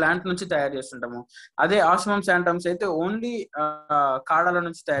ప్లాంట్ నుంచి తయారు చేస్తుంటాము. అదే ఆశ్రమం శాంటమ్స్ అయితే ఓన్లీ కాడల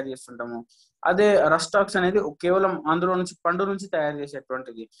నుంచి తయారు చేస్తుంటాము. అదే రస్టాక్స్ అనేది కేవలం అందులో నుంచి పండు నుంచి తయారు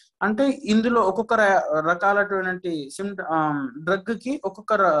చేసేటువంటిది. అంటే ఇందులో ఒక్కొక్క రకాలటువంటి డ్రగ్ కి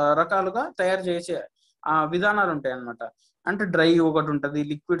ఒక్కొక్క రకాలుగా తయారు చేసే విధానాలు ఉంటాయి అన్నమాట. అంటే డ్రై ఒకటి ఉంటది,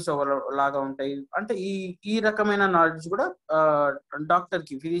 లిక్విడ్స్ లాగా ఉంటాయి. అంటే ఈ రకమైన నాలెడ్జ్ కూడా డాక్టర్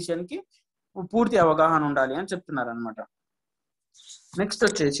కి ఫిజిషియన్ కి పూర్తి అవగాహన ఉండాలి అని చెప్తున్నారు అనమాట. నెక్స్ట్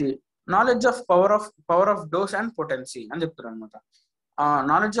వచ్చేసి knowledge of power of dose and potency అని చెప్తున్నారు అనమాట.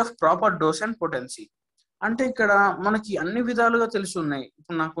 Knowledge of proper dose and potency అంటే ఇక్కడ మనకి అన్ని విధాలుగా తెలుసు ఉన్నాయి.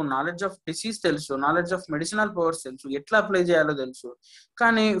 ఇప్పుడు నాకు నాలెడ్జ్ ఆఫ్ డిసీజ్ తెలుసు, నాలెడ్జ్ ఆఫ్ మెడిసినల్ పవర్స్ తెలుసు, ఎట్లా అప్లై చేయాలో తెలుసు,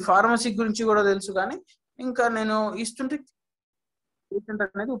 కానీ ఫార్మసీ గురించి కూడా తెలుసు, కానీ ఇంకా నేను ఇస్తుంటే పేషెంట్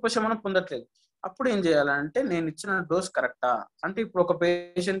అనేది ఉపశమనం పొందట్లేదు. అప్పుడు ఏం చేయాలంటే నేను ఇచ్చిన డోస్ కరెక్టా, అంటే ఇప్పుడు ఒక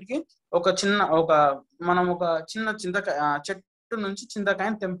పేషెంట్ కి మనం ఒక చిన్న చెట్టు నుంచి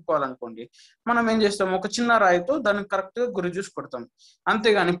చింతకాయని తెంపుకోవాలనుకోండి, మనం ఏం చేస్తాం, ఒక చిన్న రాయితో దాన్ని కరెక్ట్ గా గురి చూసి కొడతాం.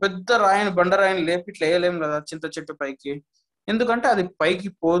 అంతేగాని పెద్ద బండరాయిని లేపి ఇట్లా వేయలేం కదా చింత చెట్టు పైకి. ఎందుకంటే అది పైకి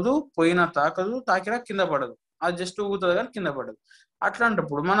పోదు, పోయినా తాకదు, తాకినా కింద పడదు, అది జస్ట్ ఊగుతుంది కానీ కింద పడదు.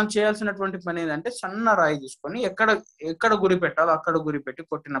 అట్లాంటప్పుడు మనం చేయాల్సినటువంటి పని ఏంటంటే సన్న రాయి తీసుకొని ఎక్కడ ఎక్కడ గురి పెట్టాలో అక్కడ గురి పెట్టి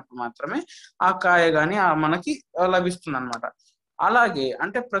కొట్టినప్పుడు మాత్రమే ఆ కాయ గాని మనకి లభిస్తుంది అనమాట. అలాగే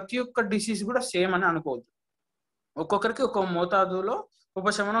అంటే ప్రతి ఒక్క డిసీజ్ కూడా సేమ్ అని అనుకోవద్దు. ఒక్కొక్కరికి ఒక మోతాదులో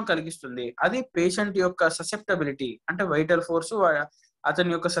ఉపశమనం కలిగిస్తుంది. అది పేషెంట్ యొక్క ససెప్టబిలిటీ అంటే వైటల్ ఫోర్స్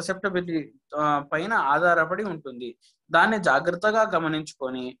అతని యొక్క ససెప్టబిలిటీ పైన ఆధారపడి ఉంటుంది. దాన్ని జాగ్రత్తగా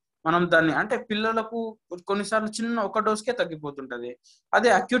గమనించుకొని మనం దాన్ని అంటే పిల్లలకు కొన్నిసార్లు చిన్న ఒక డోస్కే తగ్గిపోతుంటది. అదే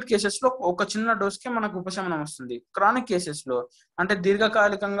అక్యూట్ కేసెస్ లో ఒక చిన్న డోస్కే మనకు ఉపశమనం వస్తుంది. క్రానిక్ కేసెస్ లో అంటే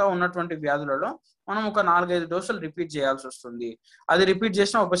దీర్ఘకాలికంగా ఉన్నటువంటి వ్యాధులలో మనం ఒక 4-5 డోసులు రిపీట్ చేయాల్సి వస్తుంది. అది రిపీట్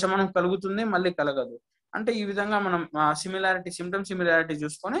చేసినా ఉపశమనం కలుగుతుంది, మళ్ళీ కలగదు. అంటే ఈ విధంగా మనం సిమ్టమ్ సిమిలారిటీ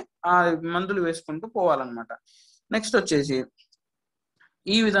చూసుకొని ఆ మందులు వేసుకుంటూ పోవాలన్నమాట. నెక్స్ట్ వచ్చేసి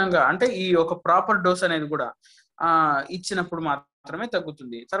ఈ విధంగా అంటే ఈ ఒక ప్రాపర్ డోస్ అనేది కూడా ఇచ్చినప్పుడు మాత్రమే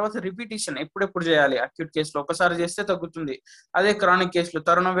తగ్గుతుంది. తర్వాత రిపీటిషన్ ఎప్పుడెప్పుడు చేయాలి? అక్యూట్ కేసులో ఒకసారి చేస్తే తగ్గుతుంది. అదే క్రానిక్ కేసులో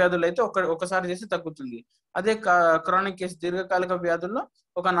తరుణ వ్యాధులు అయితే ఒకసారి చేస్తే తగ్గుతుంది. అదే క్రానిక్ కేసు దీర్ఘకాలిక వ్యాధుల్లో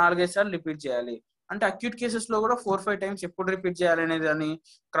ఒక 4-5 సార్లు రిపీట్ చేయాలి. అంటే అక్యూట్ కేసెస్ లో కూడా 4-5 టైమ్స్ ఎప్పుడు రిపీట్ చేయాలి అనేది అని,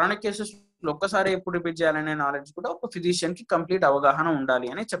 క్రానిక్ కేసెస్ లో ఒక్కసారి ఎప్పుడు రిపీట్ చేయాలనే నాలెడ్జ్ కూడా ఒక ఫిజిషియన్ కి కంప్లీట్ అవగాహన ఉండాలి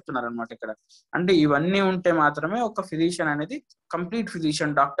అని చెప్తున్నారు అనమాట ఇక్కడ. అంటే ఇవన్నీ ఉంటే మాత్రమే ఒక ఫిజిషియన్ అనేది కంప్లీట్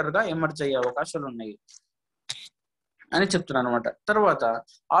ఫిజిషియన్ డాక్టర్ గా ఎమర్జ్ అయ్యే అవకాశాలు ఉన్నాయి అని చెప్తున్నారు అనమాట. తర్వాత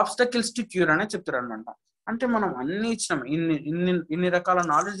ఆబ్స్టకిల్స్ టు క్యూర్ అనే చెప్తున్నారు అనమాట. అంటే మనం అన్ని ఇచ్చినాం, ఇన్ని రకాల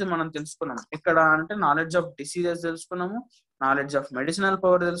నాలెడ్జ్ మనం తెలుసుకున్నాం. ఇక్కడ అంటే నాలెడ్జ్ ఆఫ్ డిసీజెస్ తెలుసుకున్నాము, నాలెడ్జ్ ఆఫ్ మెడిసినల్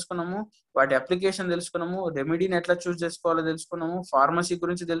పవర్ తెలుసుకున్నాము, వాటి అప్లికేషన్ తెలుసుకున్నాము, రెమెడీని ఎట్లా చూస్ చేసుకోవాలో తెలుసుకున్నాము, ఫార్మసీ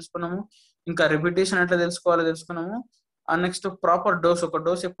గురించి తెలుసుకున్నాము, ఇంకా రిపిటేషన్ ఎట్లా తెలుసుకోవాలో తెలుసుకున్నాము, నెక్స్ట్ ప్రాపర్ డోస్, ఒక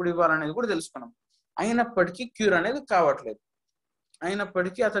డోస్ ఎప్పుడు ఇవ్వాలనేది కూడా తెలుసుకున్నాం. అయినప్పటికీ క్యూర్ అనేది కావట్లేదు,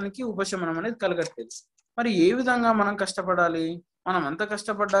 అయినప్పటికీ అతనికి ఉపశమనం అనేది కలగట్లేదు. మరి ఏ విధంగా మనం కష్టపడాలి? మనం ఎంత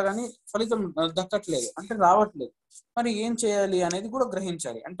కష్టపడ్డా కానీ ఫలితం దక్కట్లేదు, అంటే రావట్లేదు. మరి ఏం చేయాలి అనేది కూడా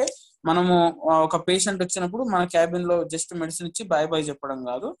గ్రహించాలి. అంటే మనము ఒక పేషెంట్ వచ్చినప్పుడు మన క్యాబిన్ లో జస్ట్ మెడిసిన్ ఇచ్చి బాయ్ బాయ్ చెప్పడం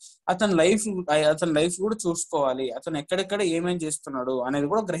కాదు, అతని లైఫ్ కూడా చూసుకోవాలి, అతను ఎక్కడెక్కడ ఏమేం చేస్తున్నాడు అనేది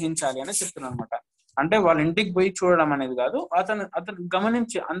కూడా గ్రహించాలి అని చెప్తున్నాను అనమాట. అంటే వాళ్ళ ఇంటికి పోయి చూడడం అనేది కాదు, అతను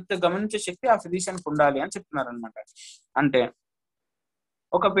గమనించే శక్తి ఆ ఫిజిషియన్ కు ఉండాలి అని చెప్తున్నారు అనమాట. అంటే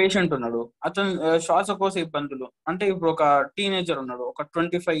ఒక పేషెంట్ ఉన్నాడు, అతను శ్వాసకోశ ఇబ్బందులు, అంటే ఇప్పుడు ఒక టీనేజర్ ఉన్నాడు, ఒక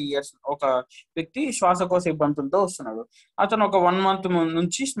 25 years ఒక వ్యక్తి శ్వాసకోశ ఇబ్బందులతో వస్తున్నాడు. అతను ఒక 1 month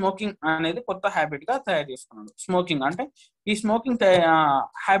నుంచి స్మోకింగ్ అనేది కొత్త హ్యాబిట్ గా తయారు చేసుకున్నాడు. స్మోకింగ్ అంటే ఈ స్మోకింగ్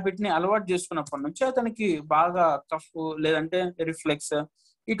హ్యాబిట్ ని అలవాటు చేసుకున్నప్పటి నుంచి అతనికి బాగా కఫ్ లేదంటే రిఫ్లెక్స్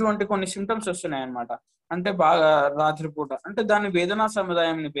ఇటువంటి కొన్ని సిమ్టమ్స్ వస్తున్నాయి అనమాట. అంటే బాగా రాత్రిపూట అంటే దాన్ని వేదనా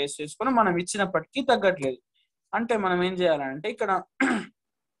సముదాయం బేస్ చేసుకుని మనం ఇచ్చినప్పటికీ తగ్గట్లేదు. అంటే మనం ఏం చేయాలంటే ఇక్కడ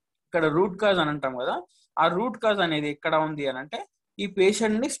రూట్ కాజ్ అని అంటాం కదా, ఆ రూట్ కాజ్ అనేది ఎక్కడ ఉంది అని అంటే ఈ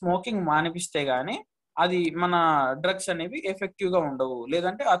పేషెంట్ ని స్మోకింగ్ మానిపిస్తే గానీ అది మన డ్రగ్స్ అనేవి ఎఫెక్టివ్ గా ఉండవు,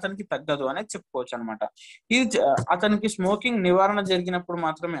 లేదంటే అతనికి తగ్గదు అనేది చెప్పుకోవచ్చు అనమాట. అతనికి స్మోకింగ్ నివారణ జరిగినప్పుడు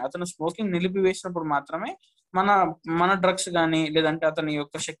మాత్రమే, అతను స్మోకింగ్ నిలిపివేసినప్పుడు మాత్రమే మన మన డ్రగ్స్ కానీ లేదంటే అతని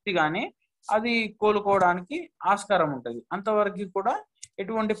యొక్క శక్తి కానీ అది కోలుకోవడానికి ఆస్కారం ఉంటుంది. అంతవరకు కూడా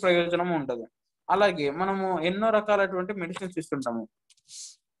ఎటువంటి ప్రయోజనం ఉండదు. అలాగే మనము ఎన్నో రకాలైనటువంటి మెడిసిన్స్ ఇస్తుంటాము.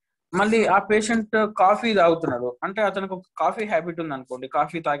 మళ్ళీ ఆ పేషెంట్ కాఫీ తాగుతున్నాడు అంటే అతనికి ఒక కాఫీ హ్యాబిట్ ఉంది అనుకోండి,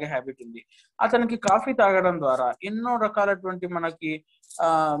 కాఫీ తాగే హ్యాబిట్ ఉంది. అతనికి కాఫీ తాగడం ద్వారా ఎన్నో రకాలటువంటి మనకి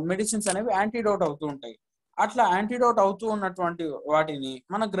మెడిసిన్స్ అనేవి యాంటీడోట్ అవుతూ ఉంటాయి. అట్లా యాంటీడోట్ అవుతూ ఉన్నటువంటి వాటిని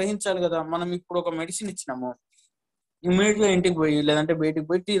మనం గ్రహించాలి కదా. మనం ఇప్పుడు ఒక మెడిసిన్ ఇచ్చినాము, ఇమీడియట్ గా ఇంటికి పోయి లేదంటే బయటికి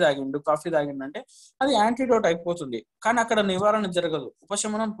పోయి టీ తాగిండు, కాఫీ తాగిండు అంటే అది యాంటీడోట్ అయిపోతుంది, కానీ అక్కడ నివారణ జరగదు,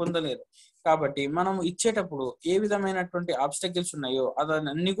 ఉపశమనం పొందలేరు. కాబట్టి మనం ఇచ్చేటప్పుడు ఏ విధమైనటువంటి ఆబ్స్టకిల్స్ ఉన్నాయో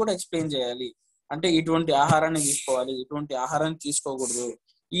అన్ని కూడా ఎక్స్ప్లెయిన్ చేయాలి. అంటే ఇటువంటి ఆహారాన్ని తీసుకోవాలి, ఇటువంటి ఆహారాన్ని తీసుకోకూడదు,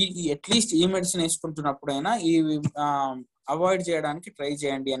 అట్లీస్ట్ ఈ మెడిసిన్ వేసుకుంటున్నప్పుడైనా ఈ అవాయిడ్ చేయడానికి ట్రై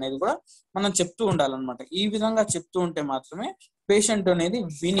చేయండి అనేది కూడా మనం చెప్తూ ఉండాలన్నమాట. ఈ విధంగా చెప్తూ ఉంటే మాత్రమే పేషెంట్ అనేది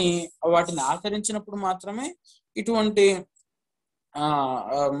విని వాటిని ఆచరించినప్పుడు మాత్రమే ఇటువంటి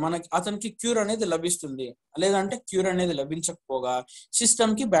మనకి అతనికి క్యూర్ అనేది లభిస్తుంది. లేదంటే క్యూర్ అనేది లభించకపోగా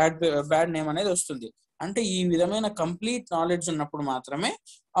సిస్టమ్ కి బ్యాడ్ నేమ్ అనేది వస్తుంది. అంటే ఈ విధమైన కంప్లీట్ నాలెడ్జ్ ఉన్నప్పుడు మాత్రమే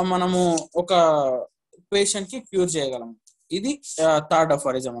మనము ఒక పేషెంట్ కి క్యూర్ చేయగలము. ఇది థర్డ్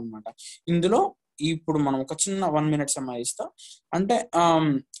అఫారిజం అనమాట. ఇందులో ఇప్పుడు మనం ఒక చిన్న 1 minute సమయిస్తాం. అంటే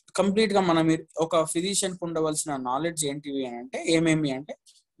కంప్లీట్ గా మనం ఒక ఫిజిషియన్ కు ఉండవలసిన నాలెడ్జ్ ఏంటివి అని అంటే ఏమేమి అంటే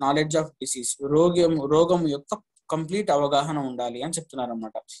నాలెడ్జ్ ఆఫ్ డిసీజ్, రోగం యొక్క కంప్లీట్ అవగాహన ఉండాలి అని చెప్తున్నారు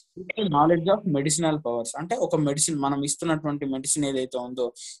అనమాట. నాలెడ్జ్ ఆఫ్ మెడిసినల్ పవర్స్ అంటే ఒక మెడిసిన్ మనం ఇస్తున్నటువంటి మెడిసిన్ ఏదైతే ఉందో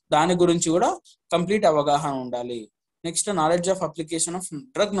దాని గురించి కూడా కంప్లీట్ అవగాహన ఉండాలి. Next knowledge of application of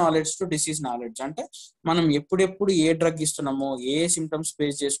drug knowledge to disease knowledge. అంటే మనం ఎప్పుడెప్పుడు ఏ డ్రగ్ ఇస్తున్నామో, ఏ సిమ్టమ్స్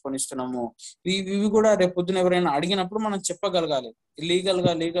బేస్ చేసుకొని ఇస్తున్నామో, ఇవి కూడా రేపు పొద్దున ఎవరైనా అడిగినప్పుడు మనం చెప్పగలగాలి. లీగల్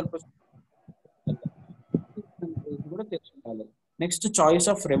కూడా తెలుసుకోవాలి. నెక్స్ట్ చాయిస్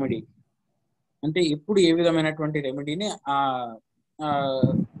ఆఫ్ రెమెడీ, అంటే ఎప్పుడు ఏ విధమైనటువంటి రెమెడీని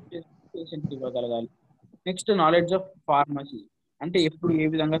పేషెంట్కి ఇవ్వగలగాలి. నెక్స్ట్ నాలెడ్జ్ ఆఫ్ ఫార్మసీ, అంటే ఎప్పుడు ఏ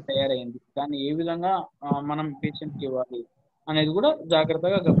విధంగా తయారైంది, దాన్ని ఏ విధంగా మనం పేషెంట్కి ఇవ్వాలి అనేది కూడా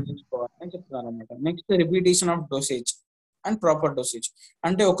జాగ్రత్తగా గమనించుకోవాలి అని చెప్తున్నారు అనమాట. Next repetition of dosage and proper dosage,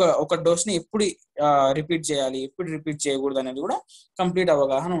 అంటే ఒక డోస్ ని ఎప్పుడు రిపీట్ చేయాలి, ఎప్పుడు రిపీట్ చేయకూడదు అనేది కూడా కంప్లీట్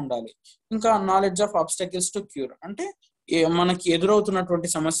అవగాహన ఉండాలి. ఇంకా knowledge of obstacles to cure, అంటే మనకి ఎదురవుతున్నటువంటి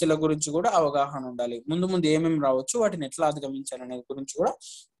సమస్యల గురించి కూడా అవగాహన ఉండాలి. ముందు ముందు ఏమేమి రావచ్చు, వాటిని ఎట్లా అధిగమించాలి అనేది గురించి కూడా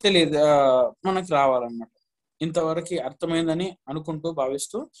తెలియదు మనకి రావాలన్నమాట. ఇంతవరకు అర్థమైందని అనుకుంటూ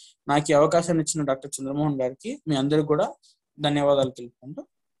భావిస్తూ నాకు ఈ అవకాశాన్ని ఇచ్చిన డాక్టర్ చంద్రమోహన్ గారికి మీ అందరికి కూడా ధన్యవాదాలు తెలుపుకుంటూ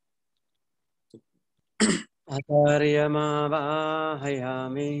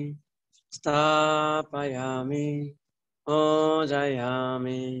ఆచార్యమావాహయామి స్థాపయామి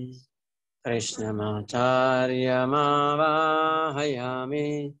పూజయామి కృష్ణమాచార్యమావాహయామి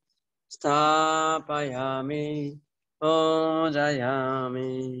స్థాపయామి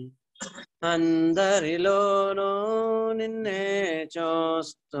పూజయామి. అందరిలోనూ నిన్నే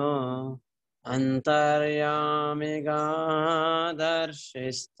చూస్తూ అంతర్యామిగా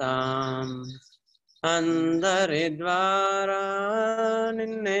దర్శిస్తాం, అందరి ద్వారా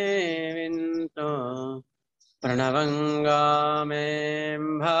నిన్నే వింటూ ప్రణవంగా మేం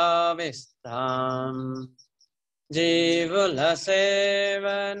భావిస్తాం. జీవుల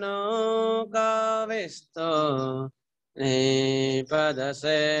సేవను గావిస్తూ నీ పద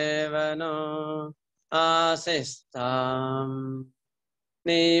సేవను ఆశిస్తాం.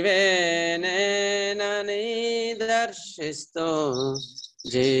 నీవే నేనని దర్శిస్తూ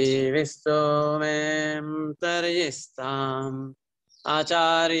జీవిస్తూ మేం తరిస్తాం.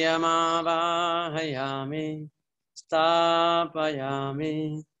 ఆచార్యమావాహయామి స్థాపయామి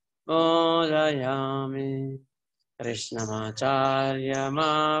పూజయామి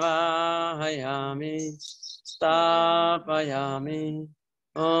కృష్ణమాచార్యమావాహయామి స్థాపయామి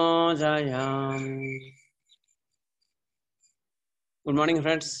పూజయామి. Good morning,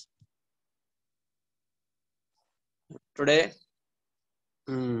 friends. Today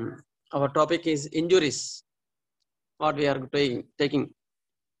our topic is injuries, what we are taking.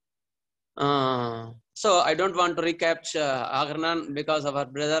 So I don't want to recap Agrnan because our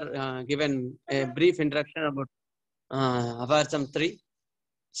brother given a brief introduction about Avarsam 3.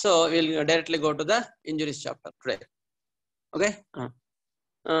 So we'll directly go to the injuries chapter today. Okay.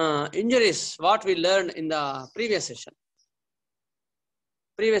 Injuries, what we learned in the previous session.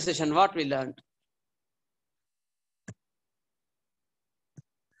 What we learned.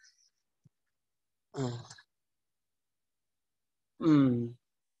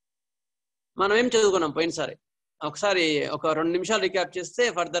 మనం ఏం చదువుకున్నాం పోయినసారి? ఒకసారి ఒక 2 నిమిషాలు recap చేస్తే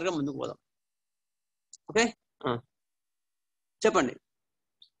further గా ముందుకు పోదాం. ఓకే, చెప్పండి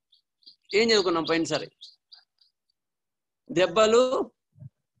ఏం చదువుకున్నాం పోయినసారి? దెబ్బలు,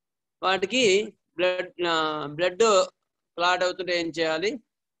 వాటికి బ్లడ్ క్లాట్ అవుతుంటే ఏం చేయాలి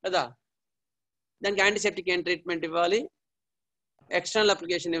కదా, దానికి యాంటీసెప్టిక్ ఏం ట్రీట్మెంట్ ఇవ్వాలి, ఎక్స్టర్నల్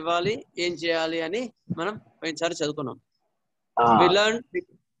అప్లికేషన్ ఇవ్వాలి, ఏం చేయాలి అని మనం పోయినసారి చదువుకున్నాం.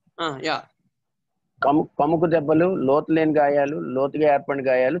 కముకు దెబ్బలు, లోతు లేని గాయాలు, లోతుగా ఏర్పడిన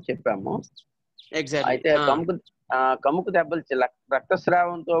గాయాలు చెప్పాము. అయితే కముకు దెబ్బలు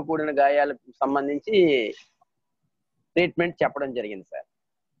రక్తస్రావంతో కూడిన గాయాలకు సంబంధించి ట్రీట్మెంట్ చెప్పడం జరిగింది సార్.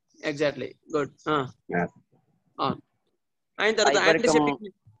 Exactly, good.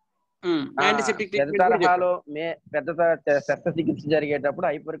 పెద్ద శస్త్రచికిత్స జరిగేటప్పుడు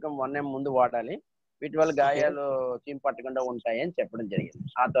హైపరికం 1M ముందు వాడాలి. వీటి వల్ల గాయాలు చీంపట్టకుండా ఉంటాయి అని చెప్పడం జరిగింది.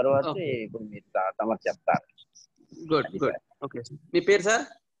 ఆ తర్వాత ఇప్పుడు మీరు తమరు చెప్తారు. మీ పేరు సార్?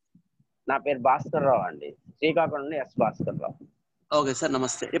 నా పేరు భాస్కర్ రావు అండి, శ్రీకాకుళం నుండి yes Bhaskar Rao. Okay sir,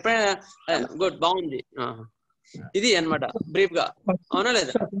 నమస్తే. ఎప్పుడైనా గుడ్, బాగుంది. ఇది అన్నమాట బ్రీఫ్ గా, అవునా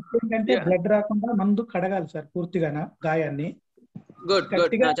లేదా? ఏంటంటే బ్లడ్ రాకుండా మందు కడగాలి సార్ పూర్తిగా గాయాన్ని. గుడ్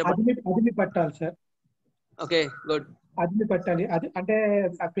గుడ్, అదిమి పట్టాలి సార్. Okay, good. అదిమి పట్టాలి. అది అంటే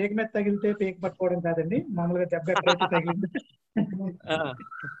ఆ పేక మీద తగిలితే పేక పట్టుకోవడం కాదండి, మామూలుగా దెబ్బ ఎక్కడైతే తగిలింది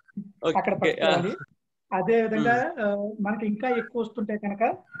అక్కడ పట్టుకోవాలి. అదే విధంగా మనకి ఇంకా ఎక్కువ వస్తుంటే కనుక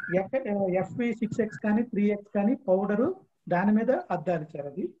FV6X కానీ 3X కానీ పౌడరు దాని మీద అద్దాలి సార్.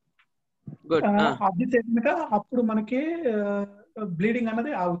 అది అద్దితే కనుక అప్పుడు మనకి బ్లీడింగ్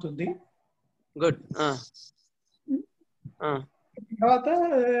అన్నది ఆగుతుంది. గుడ్. తర్వాత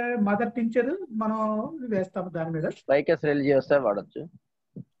మదర్ టించర్ మనం వేస్తాము దాని మీద. వైకస్ రిలీజియస్ వాడచ్చు.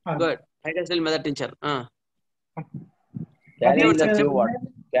 Good. వైకస్ mother tincture.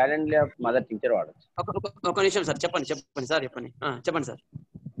 Calendar mother tincture వాడచ్చు. ఒక నిమిషం సార్, చెప్పండి సార్, చెప్పండి సార్.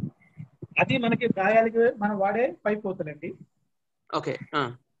 అది మనకి గాయాలకి మనం వాడే పైపోతుందండి. ఓకే.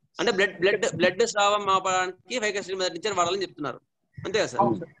 అంటే బ్లడ్ స్రావం ఆపడానికి వైకస్ మదర్ టించర్ వాడాలని చెప్తున్నారు, అంతే కదా సార్?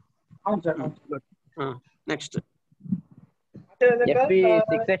 అవును సార్. నెక్స్ట్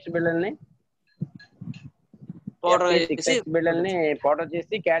బిళ్ళల్ని పౌడర్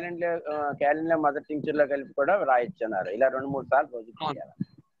చేసి క్యాలెండర్ మదర్ టించర్ లో కలిపి కూడా రాయొచ్చు అన్నారు. ఇలా 2-3 సార్లు రోజు చేయాలి.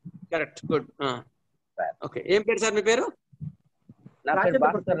 కరెక్ట్. గుడ్. ఓకే. ఏం పేరు సార్ మీ పేరు? నా పేరు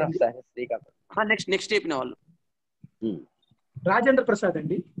భాస్కర్ రావు సార్, శ్రీకాకుళం. నెక్స్ట్ చెప్పిన వాళ్ళు రాజేంద్ర ప్రసాద్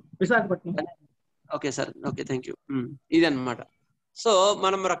అండి, Visakhapatnam. Okay sir. Okay, thank you. ఇది అన్నమాట. సో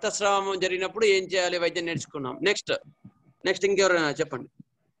మనం రక్తస్రావం జరిగినప్పుడు ఏం చేయాలి వైద్యం నేర్చుకున్నాం. నెక్స్ట్ ఇంకెవరైనా చెప్పండి.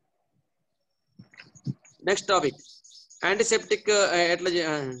 నెక్స్ట్ టాపిక్ యాంటీసెప్టిక్ ఎట్లా.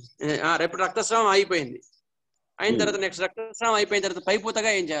 రేపు రక్తస్రావం అయిపోయింది, అయిన తర్వాత నెక్స్ట్ రక్తస్రావం అయిపోయిన తర్వాత పైపూతగా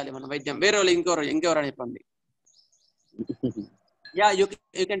ఏం చేయాలి మనం వైద్యం? వేరే వాళ్ళు ఇంకెవరైనా చెప్పండి. Yeah, you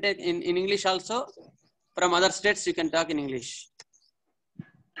can take in English also. From other states you can talk in English.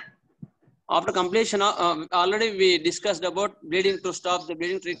 After completion, already we discussed about bleeding to stop the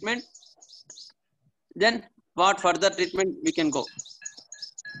bleeding treatment. Then what further treatment we can go?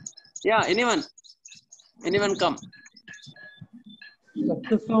 Yeah, anyone come.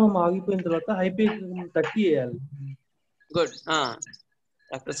 రక్తస్రావం ఆగిపోయిన తర్వాత హైపేరికం 30 వేయాలి. Good.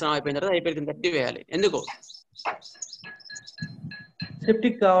 రక్తస్రావం అయిపోయిన తర్వాత హైపేరికం 30 వేయాలి. ఎందుకు?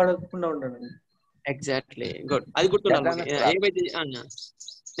 Septic కావకుండా ఉండాలి. ఎగ్జాక్ట్లీ. గుడ్. అది గుర్తుండాలి.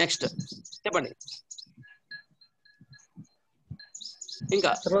 నెక్స్ట్ చెప్పండి. ఇంకా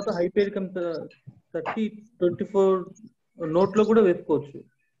తర్వాత హైపేరికం 30-24 నోట్లో కూడా వేసుకోవచ్చు.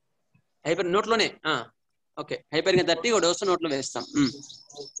 నోట్లోనే. ఓకే. హైపేరికం 30 డోస్ నోట్లో వేస్తాం.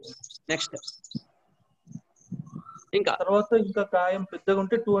 నెక్స్ట్ ఇంకా ఇంకా గాయం పెద్దగా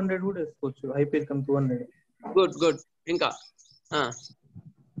ఉంటే 200 కూడా వేసుకోవచ్చు. హైపేరికం 200. గుడ్. ఇంకా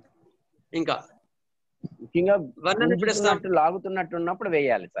ముఖ్యంగా లాగుతున్నట్టు ఉన్నప్పుడు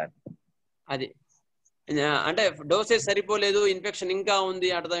వేయాలి సార్. అది అంటే డోసేజ్ సరిపోలేదు, ఇన్ఫెక్షన్ ఇంకా ఉంది,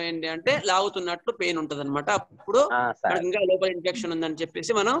 అర్థం ఏంటి అంటే లాగుతున్నట్లు పెయిన్ ఉంటది అనమాట. అప్పుడు ఇంకా లోపల ఇన్ఫెక్షన్ ఉందని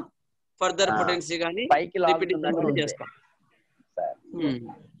చెప్పేసి మనం ఫర్దర్ పొటెన్సీ కానీ చేస్తాం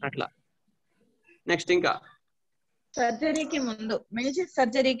అట్లా. నెక్స్ట్ ఇంకా సర్జరీకి ముందు, మేజర్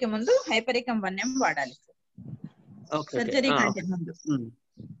సర్జరీకి ముందు హైపరికం 1M వాడాలి సర్జరీ కంటే ముందు.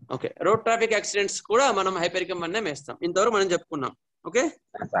 ఓకే. రోడ్ ట్రాఫిక్ యాక్సిడెంట్స్ కూడా మనం హైపరికం 1M వేస్తాం. ఇంతవరకు మనం చెప్పుకున్నాం. ఓకే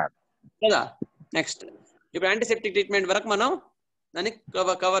కదా? నెక్స్ట్ ఇప్పుడు యాంటీసెప్టిక్ ట్రీట్మెంట్ వరకు మనం దాన్ని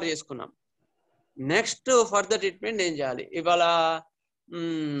కవర్ చేసుకున్నాం. నెక్స్ట్ ఫర్దర్ ట్రీట్మెంట్ ఏం చేయాలి ఇవాళ?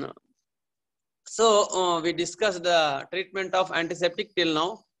 So we discuss the treatment of antiseptic till now.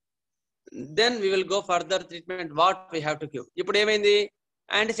 Then we will go further treatment what we have to give. ఇప్పుడు ఏమైంది?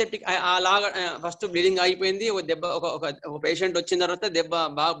 యాంటీసెప్టిక్ అలాగా ఫస్ట్ బ్లీడింగ్ ఆగిపోయింది. ఒక దెబ్బ ఒక పేషెంట్ వచ్చిన తర్వాత దెబ్బ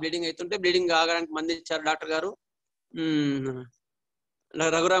బాగా బ్లీడింగ్ అవుతుంటే బ్లీడింగ్ ఆగడానికి మంది ఇచ్చారు డాక్టర్ గారు,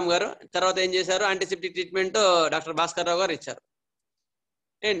 రఘురామ్ గారు. తర్వాత ఏం చేశారు? Antiseptic treatment doctor Bhaskar Rao గారు ఇచ్చారు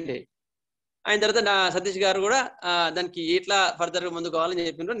ఏంటి. ఆయన తర్వాత సతీష్ గారు కూడా దానికి ఎట్లా ఫర్దర్ ముందుకు కావాలని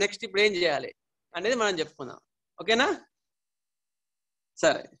చెప్పిండ్రు. నెక్స్ట్ ఇప్పుడు ఏం చేయాలి అనేది మనం చెప్పుకుందాం. ఓకేనా?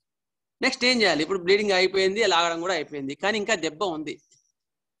 సరే, నెక్స్ట్ ఏం చేయాలి? ఇప్పుడు బ్లీడింగ్ అయిపోయింది, లాగడం కూడా అయిపోయింది, కానీ ఇంకా దెబ్బ ఉంది.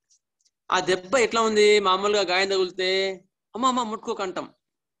 ఆ దెబ్బ ఎట్లా ఉంది? మామూలుగా గాయం తగిలితే అమ్మ ముట్టుకోకంటాం,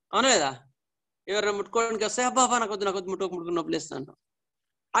 అవునా లేదా? ఎవరైనా ముట్టుకోవడానికి వస్తే అబ్బా నాకు ముట్టుకు నొప్పి లేస్తా అంటాం.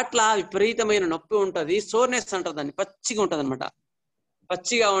 అట్లా విపరీతమైన నొప్పి ఉంటుంది, సోర్నెస్ అంటారు దాన్ని. పచ్చిగా ఉంటుంది అనమాట.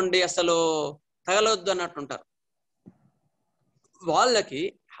 పచ్చిగా ఉండి అసలు తగలవద్దు అన్నట్టు ఉంటారు. వాళ్ళకి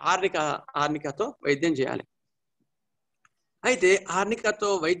ఆర్నికతో వైద్యం చేయాలి. అయితే ఆర్నికతో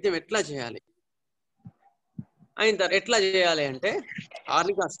వైద్యం ఎట్లా చేయాలి? ఎట్లా చేయాలి అంటే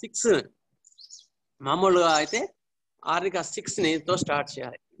ఆర్నికా 6 మామూలుగా అయితే ఆర్నికా 6తో స్టార్ట్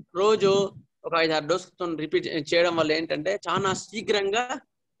చేయాలి. రోజు ఒక 5-6 డోసులతో రిపీట్ చేయడం వల్ల ఏంటంటే చాలా శీఘ్రంగా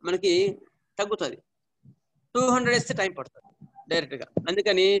మనకి తగ్గుతుంది. 200 వేస్తే టైం పడుతుంది డైరెక్ట్ గా.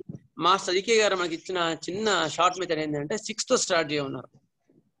 అందుకని మాస్టర్ ఈకే గారు మనకి ఇచ్చిన చిన్న షార్ట్ మెథడ్ ఏంటంటే 6తో స్టార్ట్ చేయమన్నారు.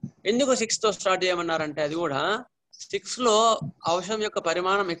 ఎందుకు 6తో స్టార్ట్ చేయమన్నారంటే అది కూడా 6లో ఔషధం యొక్క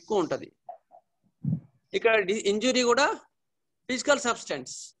పరిమాణం ఎక్కువ ఉంటుంది. ఇక్కడ ఇంజురీ కూడా ఫిజికల్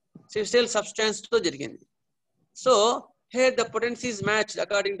సబ్స్టెన్స్ తో జరిగింది. So here the potency is matched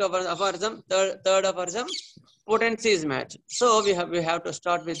according to our aphorism, third aphorism, potency is matched. So we have to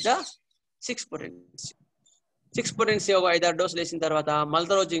start with the 6 potency. ఒక 5-6 డోసులు వేసిన తర్వాత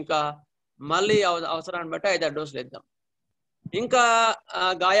మళ్ళీ రోజు ఇంకా మళ్ళీ అవసరాన్ని బట్టి 5-6 డోసులు వేద్దాం. ఇంకా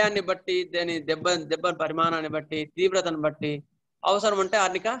గాయాన్ని బట్టి దాని దెబ్బ పరిమాణాన్ని బట్టి తీవ్రతను బట్టి అవసరం ఉంటే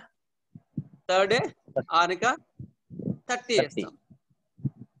ఆర్నిక థర్డ్ డే ఆర్నిక 30 వేస్తాం.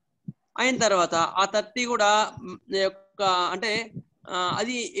 అయిన తర్వాత ఆ 30 కూడా యొక్క అంటే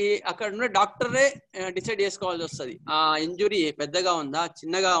అది అక్కడ ఉన్న డాక్టరే డిసైడ్ చేసుకోవాల్సి వస్తుంది. ఆ ఇంజురీ పెద్దగా ఉందా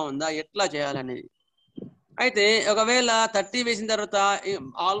చిన్నగా ఉందా ఎట్లా చేయాలనేది. అయితే ఒకవేళ 30 వేసిన తర్వాత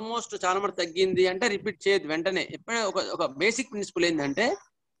ఆల్మోస్ట్ చాలా మంది తగ్గింది అంటే రిపీట్ చేయదు వెంటనే. ఎప్పుడైనా ఒక బేసిక్ ప్రిన్సిపల్ ఏంటంటే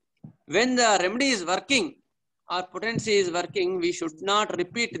when the remedy is working or potency is working we should not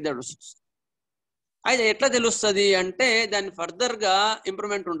repeat the doses. అయితే ఎట్లా తెలుస్తుంది అంటే దాని ఫర్దర్ గా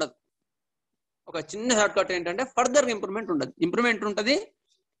ఇంప్రూవ్మెంట్ ఉండదు. ఒక చిన్న షార్ట్ కట్ ఏంటంటే ఫర్దర్ గా ఇంప్రూవ్మెంట్ ఉండదు. ఇంప్రూవ్మెంట్ ఉంటుంది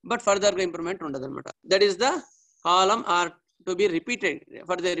బట్ ఫర్దర్ గా ఇంప్రూవ్మెంట్ ఉండదు అనమాట. That is the column are to be repeated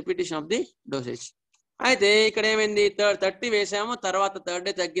for the repetition of the dosage. అయితే ఇక్కడ ఏమైంది 30 వేసాము, తర్వాత థర్డ్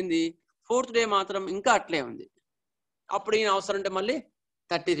డే తగ్గింది, ఫోర్త్ డే మాత్రం ఇంకా అట్లే ఉంది. అప్పుడు ఈయన అవసరం అంటే మళ్ళీ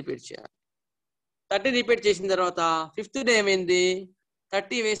 30 రిపీట్ చేయాలి. 30 రిపీట్ చేసిన తర్వాత ఫిఫ్త్ డే ఏమైంది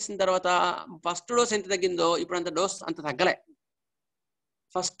 30 వేసిన తర్వాత ఫస్ట్ డోస్ ఎంత తగ్గిందో ఇప్పుడు అంత డోస్ అంత తగ్గలే.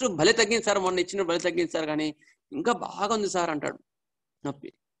 ఫస్ట్ భలే తగ్గింది సార్, మొన్న ఇచ్చిన భలే తగ్గింది సార్, కానీ ఇంకా బాగా ఉంది సార్ అంటాడు నొప్పి.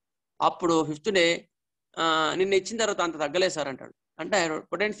 అప్పుడు ఫిఫ్త్ డే నిన్న ఇచ్చిన తర్వాత అంత తగ్గలేదు సార్ అంటాడు. అంటే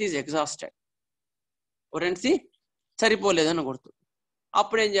పొటెన్సీ ఈజ్ ఎగ్జాస్టెడ్, పొటెన్సీ సరిపోలేదని గుర్తు.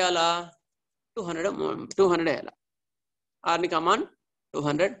 అప్పుడు ఏం చేయాలా 200 వేయాలి. ఆర్నిక్ అమాన్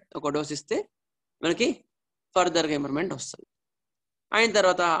 200 ఒక డోస్ ఇస్తే మనకి ఫర్దర్గా ఇంప్రూవ్మెంట్ వస్తుంది. అయిన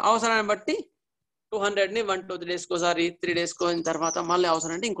తర్వాత అవసరాన్ని బట్టి 200ని 1-2 డేస్కి ఒకసారి 3 డేస్కి అయిన తర్వాత మళ్ళీ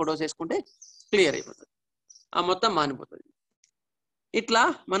అవసరం అంటే ఇంకో డోస్ వేసుకుంటే క్లియర్ అయిపోతుంది, ఆ మొత్తం మానిపోతుంది. ఇట్లా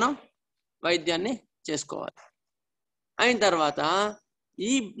మనం వైద్యాన్ని చేసుకోవాలి. అయిన తర్వాత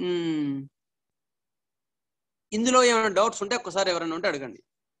ఈ ఇందులో ఏమైనా డౌట్స్ ఉంటే ఒక్కసారి ఎవరైనా ఉంటే అడగండి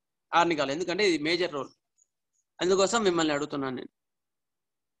ఆర్నికాలు, ఎందుకంటే ఇది మేజర్ రోల్. అందుకోసం మిమ్మల్ని అడుగుతున్నాను నేను.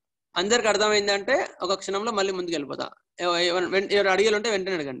 అందరికి అర్థమైందంటే ఒక క్షణంలో మళ్ళీ ముందుకు వెళ్ళిపోతా. ఎవరు అడిగేలు ఉంటే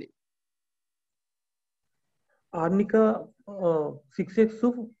వెంటనే అడగండి. ఆర్నిక 6x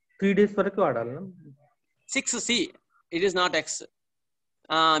 3 days వరకు వాడాలి. 6C it is not X.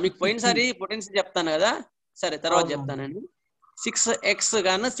 మీకు పోయినసారి పొటెన్షియల్ చెప్తాను కదా, సరే తర్వాత చెప్తానండి. 6X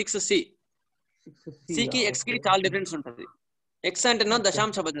గాను 6C. సికి ఎక్స్కి చాలా డిఫరెన్స్ ఉంటుంది. ఎక్స్ అంటేనో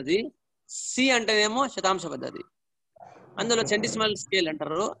దశాంశ పద్ధతి, సి అంటేనేమో శతాంశ పద్ధతి. అందులో సెంటిసిమల్ స్కేల్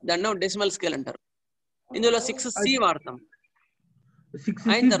అంటారు, దాన్ని డెసిమల్ స్కేల్ అంటారు. ఇందులో 6C వాడతాం.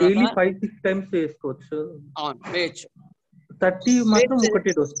 అయిన తర్వాత 5-6 times వేసుకోవచ్చు. అవును వేయచ్చు. 30 మాత్రం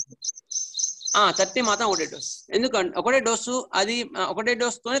ఒకటే డోస్. 30 మాత్రం ఒకటే డోస్. ఎందుకంటే ఒకటే డోసు, అది ఒకటే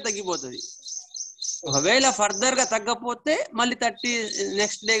డోస్తోనే తగ్గిపోతుంది. ఒకవేళ ఫర్దర్ గా తగ్గపోతే మళ్ళీ 30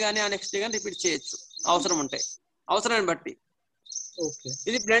 నెక్స్ట్ డే కానీ ఆ నెక్స్ట్ డే కానీ రిపీట్ చేయొచ్చు అవసరం ఉంటే, అవసరాన్ని బట్టి.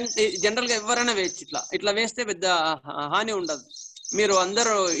 ఇది జనరల్ గా ఎవరైనా వేయచ్చు. ఇట్లా వేస్తే పెద్ద హాని ఉండదు. మీరు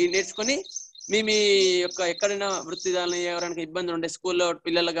అందరూ నేర్చుకొని మీ యొక్క ఎక్కడైనా వృత్తిదారులు ఎవరైనా ఇబ్బందులు ఉండే స్కూల్లో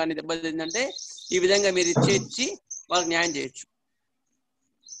పిల్లలు కానీ దెబ్బలు ఏంటంటే ఈ విధంగా మీరు ఇచ్చి వాళ్ళకి న్యాయం చేయొచ్చు.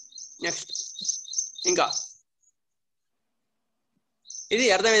 నెక్స్ట్ ఇంకా ఇది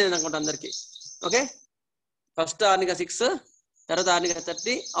అర్థమైంది అనుకుంటా అందరికి. ఓకే, ఫస్ట్ ఆర్నిక 6, తర్వాత ఆర్నిక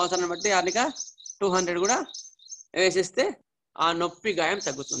 30, అవసరాన్ని బట్టి ఆర్నిక 200 కూడా వేసిస్తే ఆ నొప్పి గాయం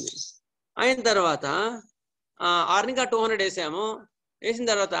తగ్గుతుంది. అయిన తర్వాత ఆర్నిక 200 వేసాము. వేసిన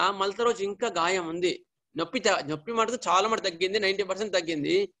తర్వాత మళ్ళీ రోజు ఇంకా గాయం ఉంది, నొప్పి మటుకు చాలా మటు తగ్గింది, 90%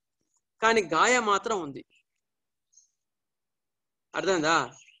 తగ్గింది, కానీ గాయం మాత్రం ఉంది. అర్థమైందా?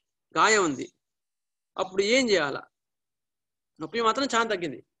 గాయం ఉంది. అప్పుడు ఏం చేయాలా? నొప్పి మాత్రం చాలా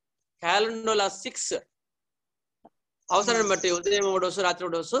తగ్గింది. క్యాలెండోలా 6 అవసరాన్ని బట్టి ఉదయం ఒక డోసు రాత్రి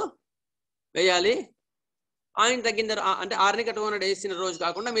ఒక డోసు వేయాలి. ఆయన తగ్గిన తర్వాత అంటే ఆర్నిక 200 వేసిన రోజు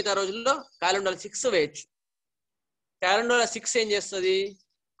కాకుండా మిగతా రోజుల్లో క్యాలెండోలా 6 వేయచ్చు. క్యాలెండోలా 6 ఏం చేస్తుంది?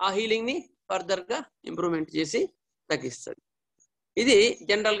 ఆ హీలింగ్ ని ఫర్దర్ గా ఇంప్రూవ్మెంట్ చేసి తగ్గిస్తుంది. ఇది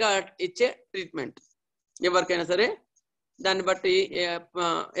జనరల్ గా ఇచ్చే ట్రీట్మెంట్. ఎవరికైనా సరే దాన్ని బట్టి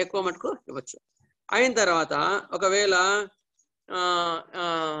ఎక్కువ మటుకు ఇవ్వచ్చు. అయిన తర్వాత ఒకవేళ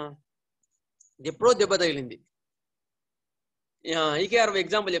ఎప్పుడో దెబ్బ తగిలింది, ఈకేఆర్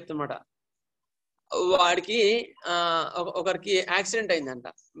ఎగ్జాంపుల్ చెప్తున్నమాట. వాడికి ఒకరికి యాక్సిడెంట్ అయిందంట,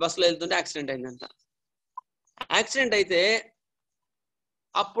 బస్సులో వెళ్తుంటే యాక్సిడెంట్ అయిందంట. యాక్సిడెంట్ అయితే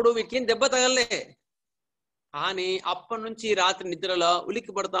అప్పుడు వీటికి దెబ్బ తగలలే, కానీ అప్పటి నుంచి రాత్రి నిద్రలో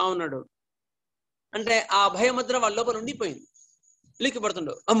ఉలిక్కి పడతా ఉన్నాడు. అంటే ఆ భయముద్ర వాళ్ళ లోపల ఉండిపోయింది. ఉలిక్కి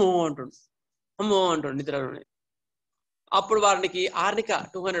పడుతుండు, అమ్మో అంటుండు నిద్రలోనే. అప్పుడు వారికి ఆర్నిక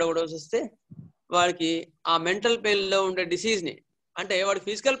 200 ఒక డోస్ వస్తే వాడికి ఆ మెంటల్ పెయిన్ లో ఉండే డిసీజ్ ని, అంటే వాడి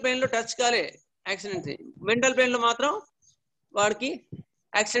ఫిజికల్ పెయిన్ లో టచ్ కాలే యాక్సిడెంట్, మెంటల్ పెయిన్ లో మాత్రం వాడికి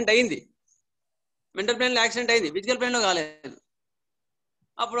యాక్సిడెంట్ అయింది. మెంటల్ పెయిన్ లో యాక్సిడెంట్ అయింది, ఫిజికల్ పెయిన్ లో కాలేదు.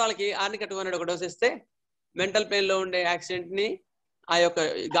 అప్పుడు వాళ్ళకి ఆర్నిక 200 ఒక డోస్ ఇస్తే మెంటల్ పెయిన్ లో ఉండే యాక్సిడెంట్ ని ఆ యొక్క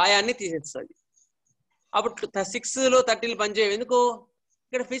గాయాన్ని తీసేస్తుంది. అప్పుడు 6లో 30 పనిచేయవు. ఎందుకు?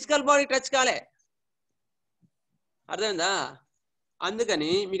 ఇక్కడ ఫిజికల్ బాడీ టచ్ కాలే. అర్థమైందా?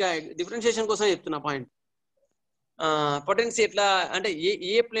 అందుకని మీకు డిఫరెన్షియేషన్ కోసం చెప్తున్నా పాయింట్. పొటెన్సీ ఎట్లా అంటే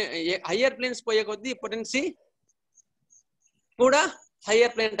హయ్యర్ ప్లేన్స్ పోయే కొద్దీ పొటెన్సీ కూడా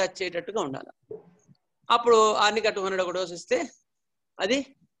హయ్యర్ ప్లేన్ టచ్ అయ్యేటట్టుగా ఉండాలి. అప్పుడు ఆర్నిక 200 ఒక డోస్ ఇస్తే అది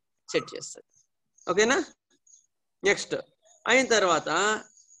సెట్ చేస్తుంది. ఓకేనా? నెక్స్ట్ అయిన తర్వాత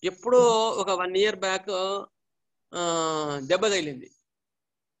ఎప్పుడో ఒక 1 year బ్యాక్ దెబ్బ తగిలింది.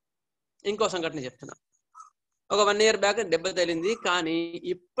 ఇంకో సంఘటన చెప్తున్నా. ఒక 1 year బ్యాక్ దెబ్బ తగిలింది, కానీ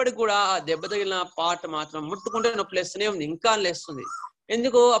ఇప్పటికి కూడా ఆ దెబ్బ తగిలిన పార్ట్ మాత్రం ముట్టుకుంటే నొప్పి లేస్తూనే ఉంది, ఇంకా లేస్తుంది.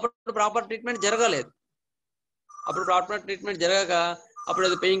 ఎందుకు? అప్పుడు ప్రాపర్ ట్రీట్మెంట్ జరగలేదు. అప్పుడు ప్రాపర్ ట్రీట్మెంట్ జరగక అప్పుడు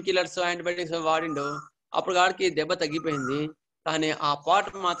అది పెయిన్ కిల్లర్స్ యాంటీబయాటిక్స్ వాడిండు. అప్పుడు వాడికి దెబ్బ తగ్గిపోయింది, కానీ ఆ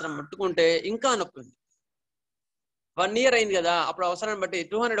పార్ట్ మాత్రం ముట్టుకుంటే ఇంకా నొప్పి ఉంది. 1 year అయింది కదా, అప్పుడు అవసరాన్ని బట్టి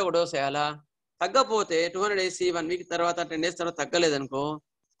 200 ఒక డోస్ వేయాలా. తగ్గపోతే 200 వేసి 1 week తర్వాత 10 days తర్వాత తగ్గలేదనుకో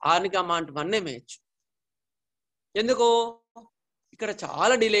ఆర్నిక అమౌంట్ 1 వేయచ్చు. ఎందుకు? ఇక్కడ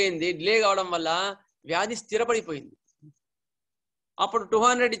చాలా డిలే అయింది. డిలే కావడం వల్ల వ్యాధి స్థిరపడిపోయింది. అప్పుడు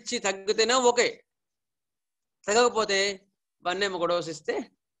 200 ఇచ్చి తగ్గితేనే ఓకే, తగ్గకపోతే 1 ఒక డోస్ ఇస్తే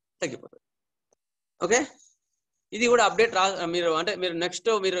తగ్గిపోతుంది. ఓకే, ఇది కూడా అప్డేట్ మీరు నెక్స్ట్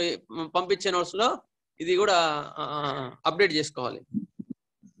మీరు పంపించే నోట్స్ లో ఇది కూడా అప్డేట్ చేసుకోవాలి.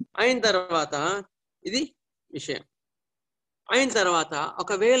 అయిన తర్వాత ఇది విషయం. అయిన తర్వాత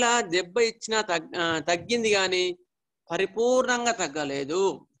ఒకవేళ దెబ్బ ఇచ్చినా తగ్గింది కానీ పరిపూర్ణంగా తగ్గలేదు,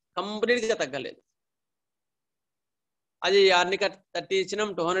 కంప్లీట్ గా తగ్గలేదు. అది ఆర్నిక 30 ఇచ్చినాం,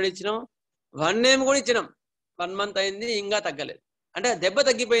 200 ఇచ్చినాం, 1 కూడా ఇచ్చినాం, 1 month అయింది ఇంకా తగ్గలేదు. అంటే దెబ్బ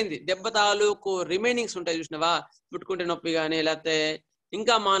తగ్గిపోయింది, దెబ్బ తాలూకు రిమైనింగ్స్ ఉంటాయి చూసినవా, ముట్టుకుంటే నొప్పి కానీ లేకపోతే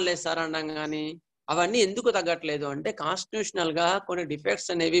ఇంకా మానలేస్తారనడం కానీ, అవన్నీ ఎందుకు తగ్గట్లేదు అంటే కాన్స్టిట్యూషనల్ గా కొన్ని డిఫెక్ట్స్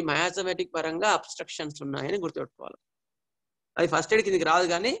అనేవి మ్యాథమెటిక్ పరంగా అబ్స్ట్రక్షన్స్ ఉన్నాయని గుర్తుపెట్టుకోవాలి. అది ఫస్ట్ ఎయిడ్ కిందకి రాదు,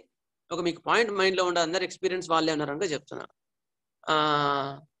 కానీ ఒక మీకు పాయింట్ మైండ్ లో ఉండే అందరు ఎక్స్పీరియన్స్ వాళ్ళే ఉన్నారనుకో చెప్తున్నా.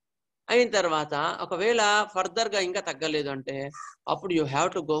 అయిన తర్వాత ఒకవేళ ఫర్దర్ గా ఇంకా తగ్గలేదు అంటే అప్పుడు you have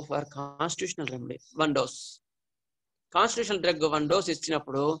to go for constitutional remedy 1 dose. Constitutional drug 1 dose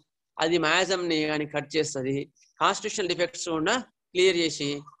ఇచ్చినప్పుడు అది మ్యాజమ్ ని కానీ కట్ చేస్తుంది, కాన్స్టిట్యూషనల్ డిఫెక్ట్స్ కూడా క్లియర్ చేసి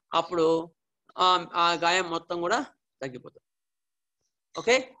అప్పుడు ఆ గాయం మొత్తం కూడా తగ్గిపోతుంది.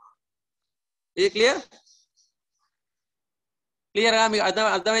 ఓకే, ఇది క్లియర్గా మీకు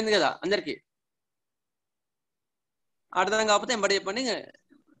అర్థమైంది కదా అందరికి? అర్థం కాకపోతే ఎంబడి చెప్పండి,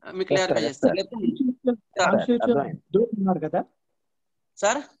 మీకు క్లియర్ఫై చేస్తారు. కదా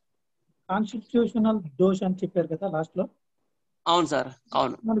సార్, కాన్స్టిట్యూషనల్ డోస్ అని చెప్పారు కదా లాస్ట్ లో. అవును సార్,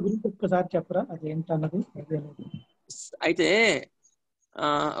 అవును. దాని గురించి ఒక్కసారి చెప్పరా, అది ఏంటన్నది? అయితే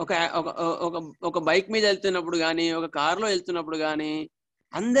ఒక బైక్ మీద వెళ్తున్నప్పుడు కానీ ఒక కార్లో వెళ్తున్నప్పుడు కానీ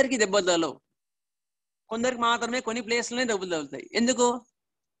అందరికీ దెబ్బలు తగలవు, కొందరికి మాత్రమే కొన్ని ప్లేస్లోనే దెబ్బలు తగులుతాయి. ఎందుకు?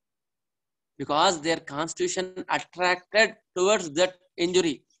 Because there constitution attracted towards that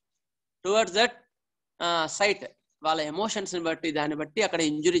injury, towards that site. వాళ్ళ ఎమోషన్స్ ని బట్టి దాన్ని బట్టి అక్కడ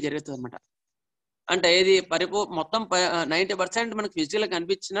ఇంజురీ జరుగుతుంది అనమాట. అంటే ఇది మొత్తం 90% మనకు ఫిజికల్ గా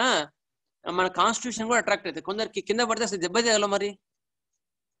కనిపించినా మన కాన్స్టిట్యూషన్ కూడా అట్రాక్ట్ అవుతుంది. కొందరికి కింద పడితే అసలు దెబ్బ తగలవు, మరి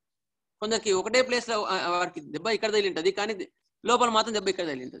కొందరికి ఒకటే ప్లేస్ లో వారికి దెబ్బ ఇక్కడ తగిలి ఉంటుంది, కానీ లోపల మాత్రం దెబ్బ ఇక్కడ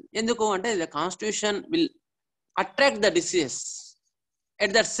తగిలి ఉంటుంది. ఎందుకు అంటే the constitution will attract the diseases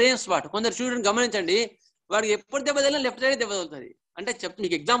at that same spot. కొందరు చూడండి, గమనించండి, వాడికి ఎప్పుడు దెబ్బ తగిలినా లెఫ్ట్ సైడ్ దెబ్బ తగులుతుంది. అంటే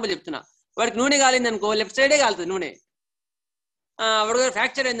మీకు ఎగ్జాంపుల్ చెప్తున్నా, వాడికి నూనె కాలింది అనుకో లెఫ్ట్ సైడే కాలుతుంది నూనె. వాడు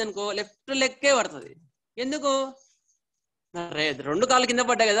ఫ్రాక్చర్ అయింది అనుకో లెఫ్ట్ లెక్కే పడుతుంది. ఎందుకు? 2 కాళ్ళు కింద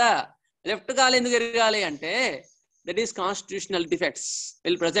పడ్డా కదా, లెఫ్ట్ కాలు ఎందుకు ఎరగాలి అంటే that is constitutional defects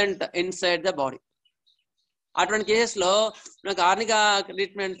will present inside the body. అటువంటి కేసెస్ లో మనకు ఆర్నిక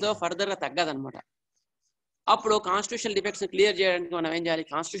ట్రీట్మెంట్ తో ఫర్దర్ గా తగ్గదనమాట. అప్పుడు కాన్స్టిట్యూషనల్ డిఫెక్ట్స్ ని క్లియర్ చేయడానికి మనం ఏం చేయాలి?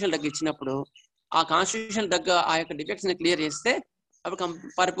 కాన్స్టిట్యూషనల్ డ్రగ్ ఇచ్చినప్పుడు ఆ కాన్స్టిట్యూషనల్ డ్రగ్ ఆ యొక్క డిఫెక్ట్స్ ని క్లియర్ చేస్తే అప్పుడు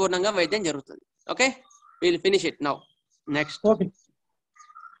పరిపూర్ణంగా వైద్యం జరుగుతుంది. Okay, will finish it now.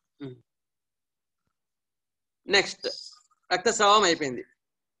 Next రక్తస్రావం అయిపోయింది.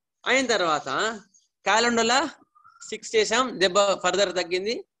 అయిన తర్వాత క్యాలెండర్లో 6 చేసాం, దెబ్బ ఫర్దర్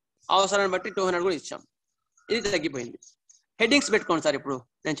తగ్గింది, అవసరాన్ని బట్టి 200 కూడా ఇచ్చాం, ఇది తగ్గిపోయింది. హెడ్డింగ్స్ పెట్టుకోండి సార్, ఇప్పుడు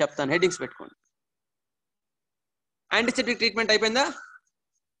నేను చెప్తాను, హెడ్డింగ్స్ పెట్టుకోండి. యాంటీసెప్టిక్ ట్రీట్మెంట్ అయిపోయిందా?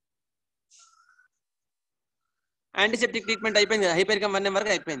 యాంటీసెప్టిక్ ట్రీట్మెంట్ అయిపోయింది కదా, హైపరికం 1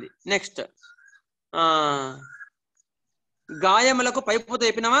 వరకు అయిపోయింది. నెక్స్ట్ గాయములకు పైపుతో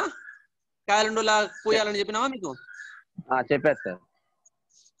చెప్పినావా, క్యాలెండర్లా పూయాలని చెప్పినావా మీకు? చెప్పారు సార్.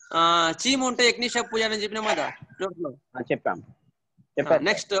 చీము ఉంటే ఎగ్నిషా పూయాలని చెప్పినాం కదా నోట్లో.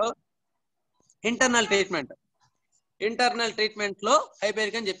 Next internal treatment. Internal treatment లో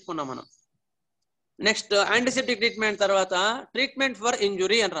హైపేరిక్ అని చెప్పుకున్నాం మనం. నెక్స్ట్ యాంటీసెప్టిక్ ట్రీట్మెంట్ తర్వాత ట్రీట్మెంట్ ఫర్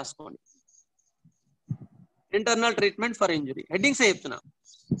ఇంజురీ అని రాసుకోండి. Internal treatment for injury headings చెప్తున్నా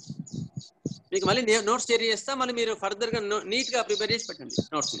మీకు. మళ్ళీ నోట్స్ షేర్ చేస్తా, మళ్ళీ మీరు ఫర్దర్ గా నీట్ గా ప్రిపేర్ చేసి పెట్టండి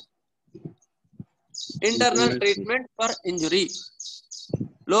నోట్స్ ని. ఇంటర్నల్ ట్రీట్మెంట్ ఫర్ ఇంజురీ,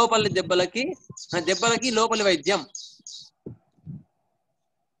 లోపలి దెబ్బలకి లోపలి వైద్యం.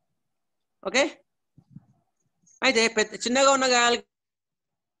 ఓకే. అయితే చిన్నగా ఉన్న గాయాలకి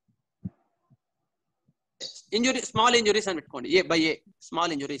ఇంజురీ, స్మాల్ ఇంజురీస్ అని పెట్టుకోండి. A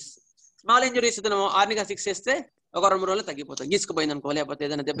small injuries. Small injuries arnica 6 చేస్తే ఒక 2 రోజులు తగ్గిపోతుంది. గీసుకుపోయింది అనుకో, లేకపోతే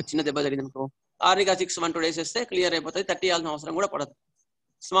ఏదైనా చిన్న దెబ్బ జరిగింది అనుకో, ఆర్నికా 6 1-2 days వేస్తే క్లియర్ అయిపోతుంది. 30 ఇవ్వాల్సిన అవసరం కూడా పడదు.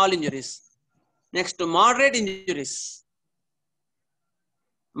 Small injuries. Next moderate injuries.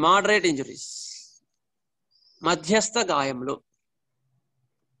 మధ్యస్థ గాయములు.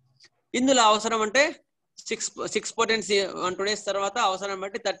 ఇందులో అవసరం అంటే 6 పొటెన్సీ 1-2 days తర్వాత అవసరం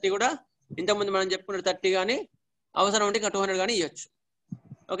బట్టి 30 కూడా, ఇంతకుముందు మనం చెప్పుకున్న 30 కానీ, అవసరం ఉంటే ఇంకా 200 కానీ ఇవ్వచ్చు.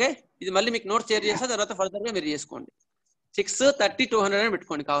 ఓకే. ఇది మళ్ళీ మీకు నోట్ షేర్ చేస్తే తర్వాత ఫర్దర్ గా మీరు చేసుకోండి. 6, 30, 200 అని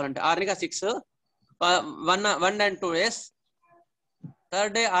పెట్టుకోండి కావాలంటే. Arnica 6 1 and 2 days,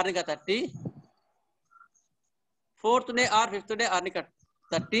 third day arnica 30, fourth day or fifth day arnica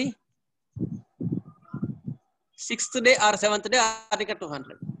 30, sixth day or seventh day arnica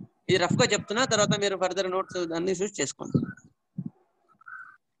 200. ఇది రఫ్ గా చెప్తున్నా, తర్వాత మీరు ఫర్దర్ నోట్స్ అన్ని చూసి చేసుకోండి.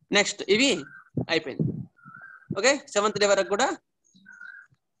 నెక్స్ట్ ఇవి అయిపోయింది. ఓకే. 7th డే వరకు కూడా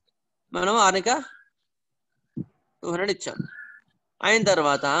మనం ఆర్నికా 200 ఇచ్చాం. అయిన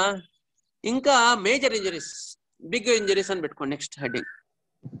తర్వాత ఇంకా మేజర్ ఇంజరీస్, బిగ్ ఇంజరీస్ అని పెట్టుకోండి. Next heading,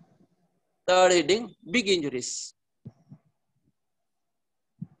 third heading big injuries.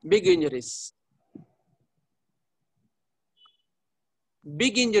 Big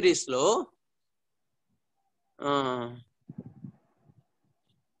injuries లో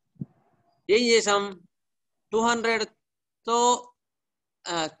ఏం చేసాం? 200 తో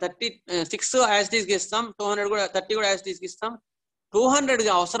 36 యాసిటీస్ కి ఇస్తాం, 200 కూడా 30 కూడా యాసిటీస్ కి ఇస్తాం. 200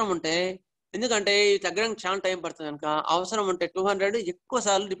 అవసరం ఉంటే, ఎందుకంటే తగ్గడానికి చాలా టైం పడుతుంది కనుక, అవసరం ఉంటే 200 ఎక్కువ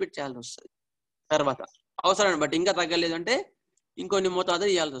సార్లు రిపీట్ చేయాల్సి వస్తుంది. తర్వాత అవసరాన్ని బట్టి ఇంకా తగ్గలేదు అంటే ఇంకొన్ని మోతాదు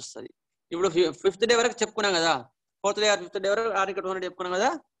ఇవ్వాల్సి వస్తుంది. ఇప్పుడు 5th డే వరకు చెప్పుకున్నాం కదా, 4th day or 5th day వరకు ఆర్నికా 200 చెప్పుకున్నాం కదా.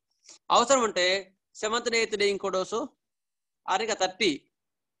 అవసరం ఉంటే 7th డే 8th డే ఇంకో dose, arnica 30,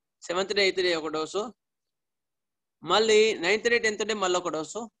 7th day 8th day ఒక డోసు, మళ్ళీ 9th డే 10th డే మళ్ళీ ఒక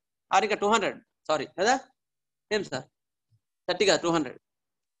డోసు, ఆర్నికా 200. సారీ కదా, ఏం సార్ 30 కదా 200.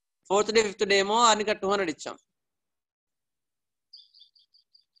 4th డే 5th డే ఏమో ఆర్నికా 200 ఇచ్చాం.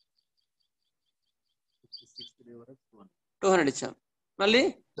 200 ఇచ్చాం. మళ్ళీ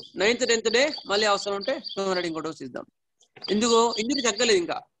 9th 10th డే మళ్ళీ అవసరం ఉంటే 200 ఇంకో డోస్ ఇద్దాం. ఎందుకు? ఇంజరీ తగ్గలేదు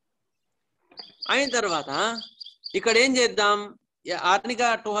ఇంకా. అయిన తర్వాత ఇక్కడ ఏం చేద్దాం? ఆర్నికా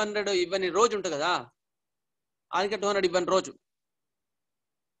 200 ఇవ్వని రోజు ఉంటుంది కదా, ఆర్నికా 200 ఇవ్వని రోజు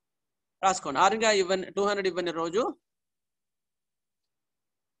రాసుకోండి. ఆర్నికా 200 ఇవ్వని రోజు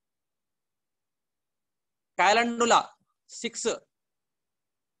క్యాలెండులా 6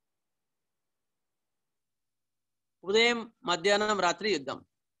 ఉదయం మధ్యాహ్నం రాత్రి ఇద్దాం.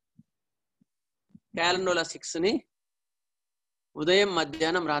 క్యాలెండులా 6ని ఉదయం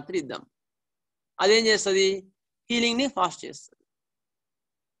మధ్యాహ్నం రాత్రి ఇద్దాం. అదేం చేస్తుంది? హీలింగ్ ని ఫాస్ట్ చేస్తుంది.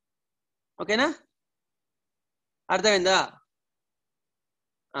 ఓకేనా? అర్థమైందా?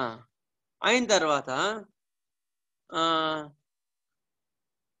 అయిన తర్వాత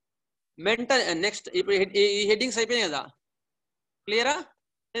మెంటల్, నెక్స్ట్ ఇప్పుడు ఈ హెడ్డింగ్స్ అయిపోయినాయి కదా, క్లియరా?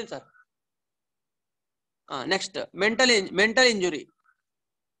 ఏం సార్? నెక్స్ట్ మెంటల్ ఇంజురీ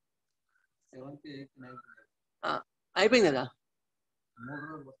అయిపోయింది కదా.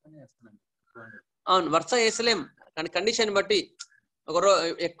 అవును, వరుస వేసలేం కానీ కండిషన్ బట్టి. ఒక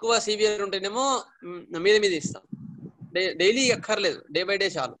ఎక్కువ సివియర్ ఉంటేనేమో మీద ఇస్తాం. డైలీ ఎక్కర్లేదు, డే బై డే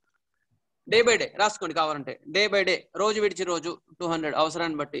చాలు. డే బై డే రాసుకోండి కావాలంటే. డే బై డే, రోజు విడిచి రోజు 200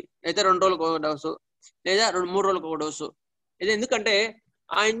 అవసరాన్ని బట్టి. అయితే 2 రోజులకు ఒక డోసు, లేదా 3 రోజులకు ఒక డోసు. ఇది ఎందుకంటే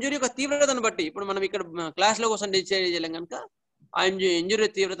ఆ ఇంజురీ యొక్క తీవ్రతను బట్టి, ఇప్పుడు మనం ఇక్కడ క్లాస్ లో కోసం డిసైడ్ చేయలేం కనుక, ఆ ఇంజురీ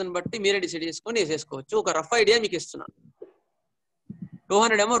తీవ్రతను బట్టి మీరే డిసైడ్ చేసుకొని వేసేసుకోవచ్చు. ఒక రఫ్ ఐడియా మీకు ఇస్తున్నాను.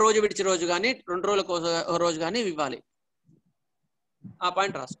 200 ఏమో రోజు విడిచి రోజు కానీ 2 రోజులకు ఒక రోజు కానీ ఇవ్వాలి. ఆ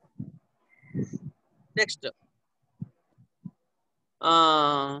పాయింట్ రాసుకో. నెక్స్ట్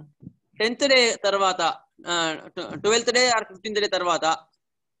 10th డే తర్వాత 12th day or 15th day తర్వాత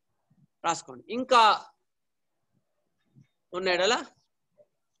రాసుకోండి. ఇంకా ఉన్నాయడలా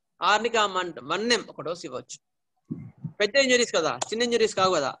ఆర్నికా 1M ఒక డోస్ ఇవ్వచ్చు. పెద్ద ఇంజరీస్ కదా, చిన్న ఇంజరీస్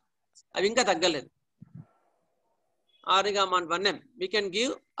కావు కదా, అవి ఇంకా తగ్గలేదు. Arnigamant 1M. We can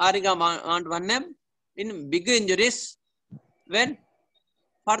give Arnigamant 1M in big injuries when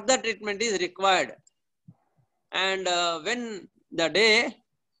further treatment is required. And when the day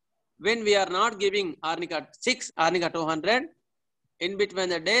when we are not giving Arnica 6, Arnica 200, in between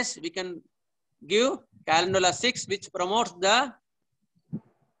the days we can give Calendula 6, which promotes the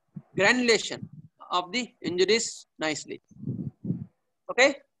granulation of the injuries nicely.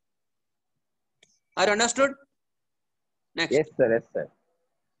 Okay? Are you understood? Next. Yes, sir. Yes, sir.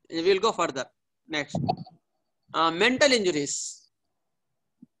 We will go further. Next. Mental injuries.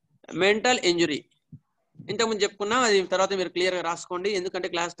 Mental injury. ఇంతకుముందు చెప్పుకున్నాం, అది తర్వాత మీరు క్లియర్గా రాసుకోండి, ఎందుకంటే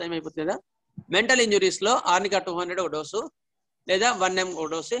class time అయిపోతుంది కదా. మెంటల్ ఇంజురీస్లో ఆర్నికా 200 ఒక డోసు లేదా 1M ఒక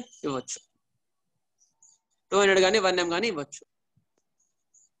డోసు ఇవ్వచ్చు. 200 కానీ 1M కానీ ఇవ్వచ్చు.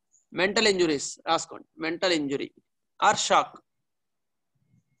 మెంటల్ ఇంజురీస్ రాసుకోండి. Mental injury are shock.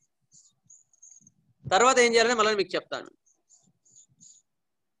 తర్వాత ఏం చేయాలని మళ్ళీ మీకు చెప్తాను.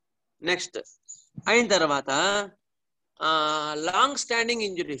 నెక్స్ట్ అయిన తర్వాత long standing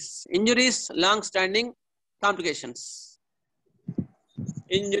injuries long standing complications.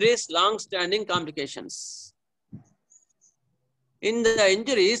 Injuries, long-standing complications. In the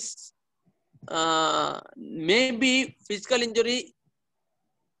injuries, maybe physical injury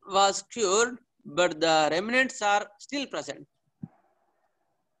was cured, but the remnants are still present.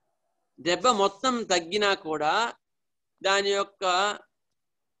 దెబ్బ మొత్తం తగ్గినా కూడా దాని యొక్క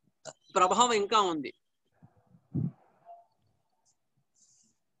ప్రభావం ఇంకా ఉంది.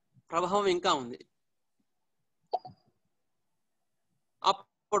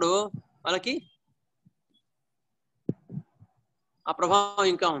 అప్పుడు వాళ్ళకి ఆ ప్రభావం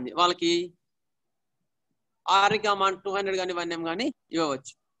ఇంకా ఉంది. వాళ్ళకి ఆర్నికామాన్ 200 కానీ 1M కానీ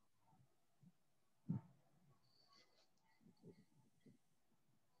ఇవ్వవచ్చు.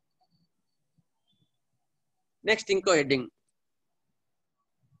 నెక్స్ట్ ఇంకో హెడ్డింగ్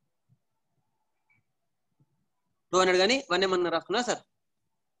 200 కానీ 1M అని రాసుకున్నా సార్.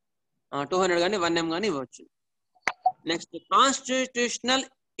 200 కానీ 1M కానీ ఇవ్వచ్చు. Next constitutional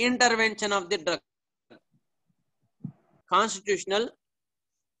intervention of the drug. Constitutional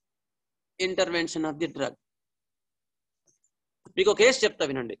intervention of the drug. మీకు ఒక కేసు చెప్తా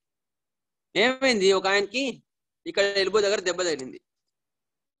వినండి. ఏమైంది, ఒక ఆయనకి ఇక్కడ ఎలుబు దగ్గర దెబ్బ తగిలింది.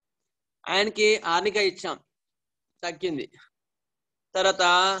 ఆయనకి ఆర్నికా ఇచ్చాం, తగ్గింది. తర్వాత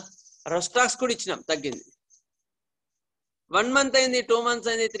రెస్టాక్స్ కూడా ఇచ్చినాం, తగ్గింది. 1 month అయింది, 2 months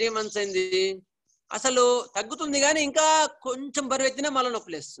అయింది, 3 months అయింది. అసలు తగ్గుతుంది కానీ ఇంకా కొంచెం బరువు ఎత్తినా మళ్ళీ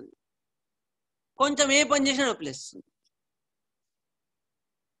నొప్పిలేస్తుంది, కొంచెం ఏ పని చేసినా నొప్పిలేస్తుంది.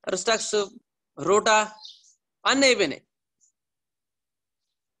 రెస్టాక్స్, రూటా అన్నీ అయిపోయినాయి.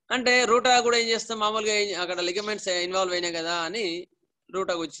 అంటే రూటా కూడా ఏం చేస్తాం, మామూలుగా అక్కడ లిగమెంట్స్ ఇన్వాల్వ్ అయినాయి కదా అని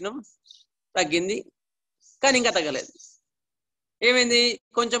రూటాకు వచ్చినాం, తగ్గింది. కానీ ఇంకా తగ్గలేదు. ఏమైంది,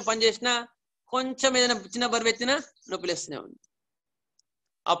 కొంచెం పని చేసినా, కొంచెం ఏదైనా చిన్న బరువు ఎత్తినా నొప్పిలేస్తూనే ఉంది.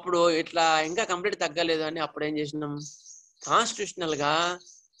 అప్పుడు ఇట్లా ఇంకా కంప్లీట్ తగ్గలేదు అని అప్పుడు ఏం చేసినాం, కాన్స్టిట్యూషనల్ గా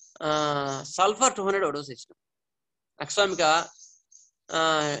సల్ఫర్ 200 డోస్ ఇచ్చినాం. అక్సామిక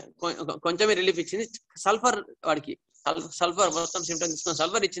కొంచెమే రిలీఫ్ ఇచ్చింది. సల్ఫర్ వాడికి సల్ఫర్ మొత్తం సిమ్టమ్స్ తీసుకుని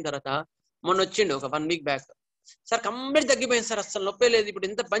సల్ఫర్ ఇచ్చిన తర్వాత మొన్న వచ్చిండు ఒక 1 week బ్యాక్. సార్ కంప్లీట్ తగ్గిపోయింది సార్, అసలు నొప్పే లేదు, ఇప్పుడు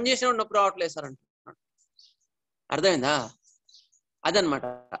ఎంత పని చేసినా నొప్పి రావట్లేదు సార్ అంటున్నాడు. అర్థమైందా? అదనమాట.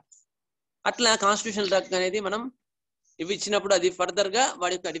 అట్లా కాన్స్టిట్యూషనల్ డ్రగ్ అనేది మనం ఇవి ఇచ్చినప్పుడు అది ఫర్దర్ గా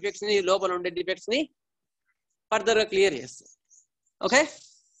వాడి యొక్క డిఫెక్ట్స్ ని, లోపల ఉండే డిఫెక్ట్స్ ని ఫర్దర్ గా క్లియర్ చేస్తుంది. ఓకే,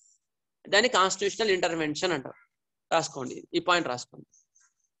 దాన్ని కాన్స్టిట్యూషనల్ ఇంటర్వెన్షన్ అంటారు. రాసుకోండి, ఈ పాయింట్ రాసుకోండి.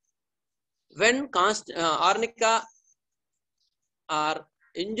 When arnica are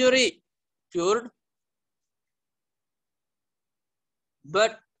injury cured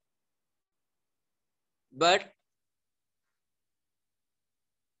but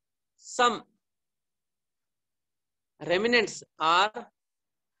some remnants are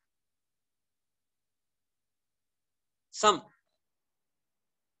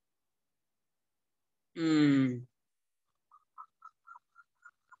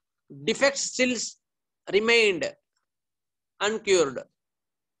defects still remained uncured.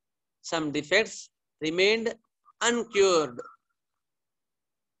 Some defects remained uncured.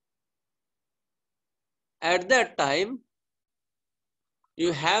 At that time,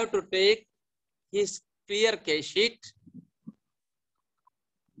 you have to take his clear case sheet.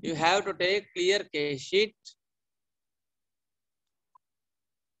 You have to take clear case sheet.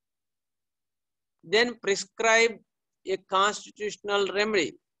 Then prescribe a constitutional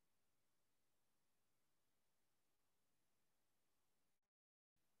remedy.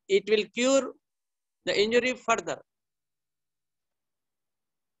 It will cure the injury further.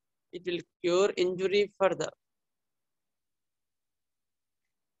 It will cure injury further.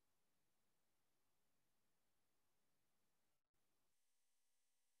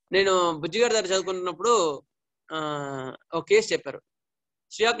 నేను బుజ్జిగారి దగ్గర చదువుకున్నప్పుడు ఒక case చెప్పారు.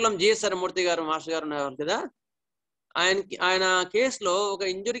 Srikakulam GSR మూర్తి గారు master గారు ఉన్నారు కదా, ఆయన కేసులో ఒక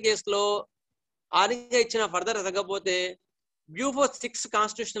ఇంజురీ కేసులో ఆరిగా ఇచ్చిన ఫర్దర్ తగ్గకపోతే బ్యూఫోర్ 6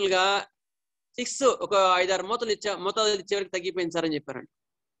 కాన్స్టిట్యూషనల్ గా 6 ఒక 5-6 మోతాదులు ఇచ్చేవరకు తగ్గిపోయింది సార్ అని చెప్పారండి.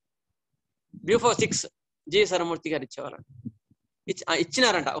 బ్యూఫోర్ 6 జిఎస్ఆర్ మూర్తి గారు ఇచ్చేవారంట,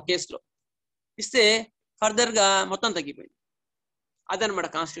 ఇచ్చినారంట ఒక కేసులో. ఇస్తే ఫర్దర్ గా మొత్తం తగ్గిపోయింది. అదనమాట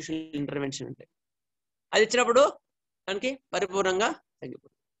కాన్స్టిట్యూషనల్ ఇంటర్వెన్షన్ అంటే. అది ఇచ్చినప్పుడు దానికి పరిపూర్ణంగా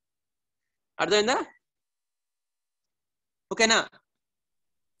తగ్గిపోతుంది. అర్థమైందా? ఓకేనా?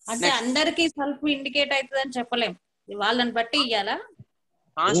 అంటే అందరికి సెల్ఫ్ ఇండికేట్ అవుతుందని చెప్పలేం, వాళ్ళని బట్టి ఇయ్యాలా?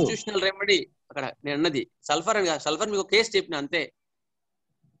 కాన్స్టిట్యూషనల్ రెమెడీ అక్కడ నేను అన్నది సల్ఫర్ అని కాదు. సల్ఫర్ మీకు కేసు చెప్పిన అంతే,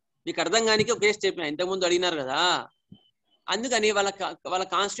 మీకు అర్థం కానికి ఒక కేసు చెప్పిన. ఇంతకుముందు అడిగినారు కదా, అందుకని వాళ్ళ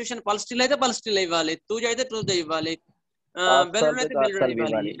కాన్స్టిట్యూషన్ పల్స్టిల్ అయితే పల్స్టిల్ ఇవ్వాలి, తూజ అయితే తూజ ఇవ్వాలి, బెలూన్ అయితే బెలూన్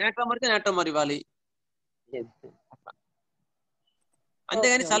ఇవ్వాలి, నాట్రమర్ అయితే నాట్రమర్ ఇవ్వాలి.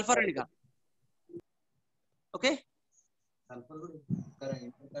 అంతేగాని సల్ఫర్ అని కాదు. Okay,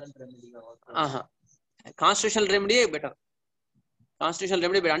 constitutional remedy better. Constitutional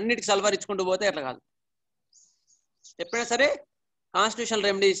remedy better. అన్నిటికి సల్ఫర్ ఇచ్చుకుంటూ పోతే అట్లా కాదు. ఎప్పుడైనా సరే కాన్స్టిట్యూషనల్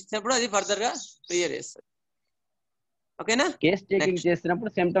రెమెడీ ఇచ్చినప్పుడు అది ఫర్దర్ గా క్లియర్ చేస్తుంది. ఓకేనా? కేస్ టేకింగ్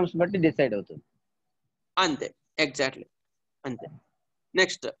చేసినప్పుడు సిమ్టమ్స్ బట్టి డిసైడ్ అవుతుంది. అంతే, ఎగ్జాక్ట్లీ అంతే.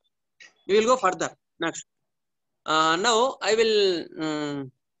 Next you will go further. Next now I will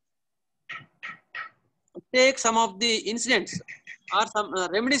take some of the incidents or some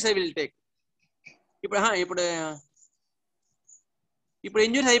remedies I will take. ఇప్పుడు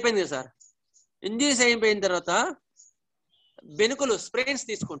ఇంజురీస్ అయిపోయింది కదా సార్. ఇంజురీస్ అయిపోయిన తర్వాత బెనుకులు స్ప్రెయిన్స్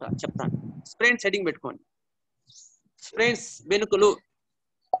తీసుకుంటా, చెప్తాను. స్ప్రెయిన్స్ హెడ్డింగ్ పెట్టుకోండి. స్ప్రెయిన్స్, బెనుకులు.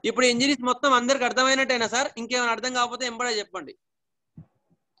 ఇప్పుడు ఇంజురీస్ మొత్తం అందరికి అర్థమైనట్టేనా సార్? ఇంకేమైనా అర్థం కాకపోతే ఎంబడే చెప్పండి.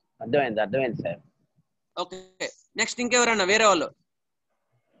 అర్థమైంది సార్. ఓకే, నెక్స్ట్ ఇంకెవరన్నా వేరే వాళ్ళు?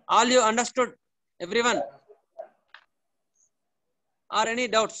 All you understood everyone or any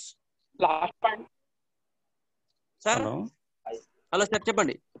doubts? Last point sir. Hello sir,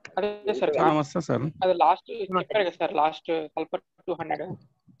 చెప్పండి. అదే సార్, నమస్తే సార్. అది లాస్ట్ చెప్పారు కదా సార్, లాస్ట్ సల్ఫర్ 200.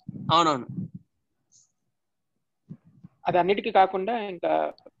 అవునవును, అది అన్నిటికీ కాకుండా ఇంకా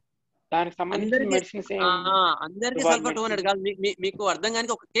దానికి సంబంధించిన మెడిసిన్స్ అందరికీ సల్ఫర్ 200 కాదు. మీకు అర్థం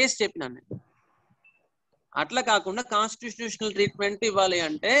కానికి ఒక కేసు చెప్పినాను నేను. అట్లా కాకుండా కాన్స్టిట్యూషనల్ ట్రీట్మెంట్ ఇవ్వాలి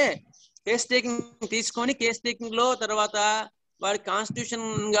అంటే కేస్ టేకింగ్ తీసుకొని, కేస్ టేకింగ్ లో తర్వాత వాడి కాన్స్టిట్యూషన్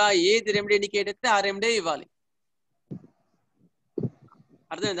గా ఏది రెమెడీ ఇండికేట్ అయితే ఆ రెమెడీ ఇవ్వాలి.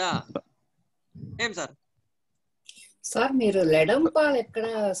 అర్థమైందా? ఏం సార్? సార్ మీరు లెడమ్ పాల్ ఎక్కడ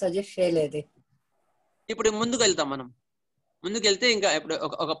సజెస్ట్ చేయలేదు. ఇప్పుడు ముందుకు వెళ్తాం. మనం ముందుకు వెళ్తే ఇంకా ఇప్పుడు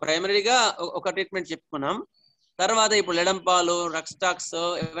ఒక ప్రైమరీగా ఒక ట్రీట్మెంట్ చెప్పుకున్నాం. తర్వాత ఇప్పుడు లెడమ్ పాలు, రక్స్టాక్స్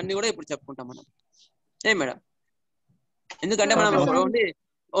ఇవన్నీ కూడా ఇప్పుడు చెప్పుకుంటాం మనం. ఏం మేడం? ఎందుకంటే మనం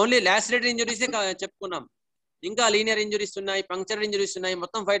ఓన్లీ లాసిరేటరీ ఇంజురీసే చెప్పుకున్నాం. ఇంకా లీనియర్ ఇంజురీస్ ఉన్నాయి, పంక్చర్ ఇంజురీస్ ఉన్నాయి,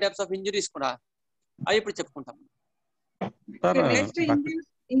 మొత్తం 5 టైప్స్ ఆఫ్ ఇంజురీస్ కూడా అవి ఇప్పుడు చెప్పుకుంటాం.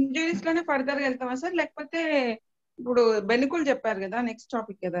 ఇంజురీస్ లోనే ఫర్దర్ గా వెళ్తామా సార్, లేకపోతే ఇప్పుడు బెనుకులు చెప్పారు కదా నెక్స్ట్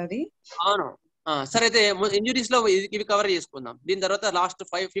టాపిక్ కదా అది? అవును సార్. అయితే ఇంజురీస్ లో ఇవి కవర్ చేసుకుందాం. దీని తర్వాత లాస్ట్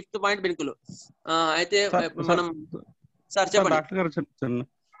 5th పాయింట్ బెనుకులు. అయితే మనం సార్ చెప్పండి. డాక్టర్ గారు చెప్తాను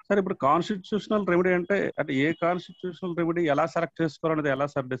సార్. ఇప్పుడు కాన్స్టిట్యూషనల్ రెమెడీ అంటే ఏ కాన్స్టిట్యూషనల్ రెమెడీ ఎలా సెలెక్ట్ చేసుకోవాలనేది ఎలా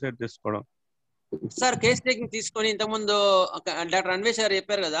సార్ డిసైడ్ చేసుకోవడం? సార్ కేస్ టేకింగ్ తీసుకొని ఇంతకుముందు డాక్టర్ అన్వేష్ గారు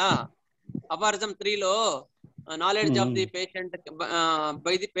చెప్పారు కదా, అపారిజం 3 లో knowledge of the patient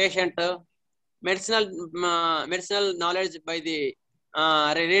by the patient, medicinal knowledge by the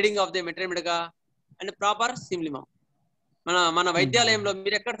reading of the మెట్రిమిడగా and proper సిమ్లిమం. మన వైద్యాలయంలో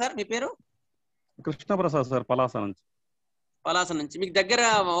మీరు ఎక్కడ సార్? మీ పేరు? కృష్ణప్రసాద్ సార్, పలాస నుంచి. పలాస నుంచి. మీకు దగ్గర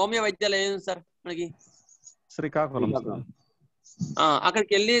హోమియో వైద్యాలయం సార్ మనకి? శ్రీకాకుళం.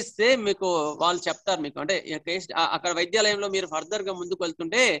 అక్కడికి వెళ్ళిస్తే మీకు వాళ్ళు చెప్తారు మీకు, అంటే అక్కడ వైద్యాలయంలో మీరు ఫర్దర్ గా ముందుకు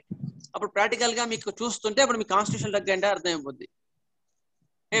వెళ్తుంటే అప్పుడు ప్రాక్టికల్ గా మీకు చూస్తుంటే అప్పుడు మీ కాన్స్టిట్యూషన్ తగ్గంటే అర్థమైపోద్ది.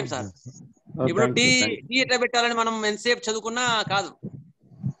 ఏం సార్? ఇప్పుడు టీ ఎట్లా పెట్టాలని మనం ఎంతసేపు చదువుకున్నా కాదు.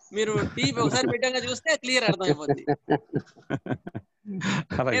 మీరు టీ ఒకసారి పెట్టాక చూస్తే క్లియర్ అర్థమైపోద్ది.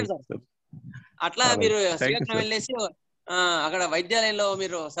 ఏం సార్? అట్లా మీరు శ్రీకాకుళం వెళ్ళేసి అక్కడ వైద్యాలయంలో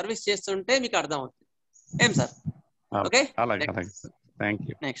మీరు సర్వీస్ చేస్తుంటే మీకు అర్థం అవుతుంది. ఏం సార్? ఓకే,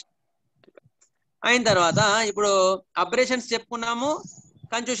 నెక్స్ట్ అయిన తర్వాత ఇప్పుడు అబ్రేషన్స్ చెప్పుకున్నాము,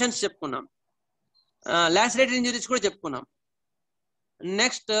 కన్ఫ్యూషన్స్ చెప్పుకున్నాం, లాసిరేటరీ ఇంజురీస్ కూడా చెప్పుకున్నాం.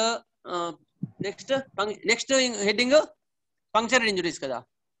 నెక్స్ట్ హెడ్డింగ్ పంక్చర్ ఇంజురీస్ కదా,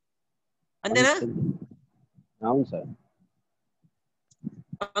 అంతేనా? అవును సార్.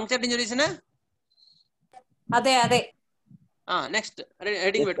 పంక్చర్ ఇంజురీస్ అదే నెక్స్ట్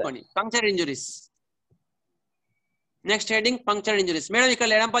హెడింగ్ పెట్టుకోండి puncture injuries. Next heading puncture injuries. Madam ఇక్కడ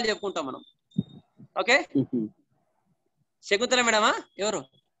ఎడంపాలు చెప్పుకుంటాం మనం. ఓకే, శకుంతల మేడమా ఎవరు?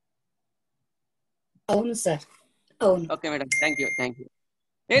 అవును సార్, అవును. Okay madam, thank you.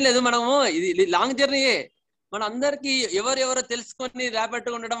 ఏం లేదు, మనము ఇది లాంగ్ జర్నీయే. మన అందరికి ఎవరెవరో తెలుసుకొని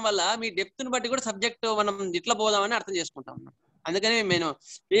ర్యాపిడ్గా ఉండడం వల్ల మీ డెప్త్ ని బట్టి కూడా సబ్జెక్ట్ మనం ఇట్లా పోదామని అర్థం చేసుకుంటాం. అందుకని నేను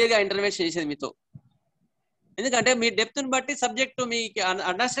క్లియర్గా ఇంటర్వ్యూషన్ చేసేది మీతో. ఎందుకంటే మీ డెప్త్ ని బట్టి సబ్జెక్ట్ మీకు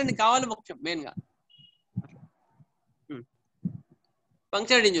అండర్స్టాండింగ్ కావాలి ముఖ్యం మెయిన్ గా.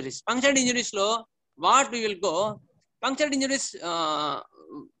 పంక్చర్డ్ ఇంజురీస్ లో what we will go. Punctured injuries,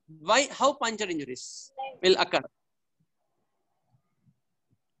 how punctured injuries will occur.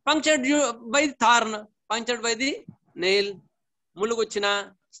 Punctured by the thorn, punctured by the nail, ముళ్ళుకు వచ్చిన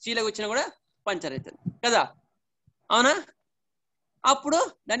స్టీలకు వచ్చినా కూడా పంచర్ అవుతుంది కదా, అవునా? అప్పుడు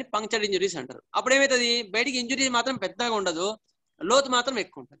దాన్ని పంక్చర్డ్ ఇంజురీస్ అంటారు. అప్పుడు ఏమవుతుంది, బయటికి ఇంజురీ మాత్రం పెద్దగా ఉండదు, లోతు మాత్రం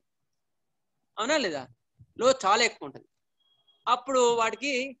ఎక్కువ ఉంటుంది, అవునా లేదా? లోతు చాలా ఎక్కువ ఉంటుంది. అప్పుడు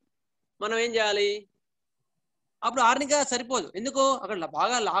వాటికి మనం ఏం చేయాలి, అప్పుడు ఆర్నిక సరిపోదు. ఎందుకు, అక్కడ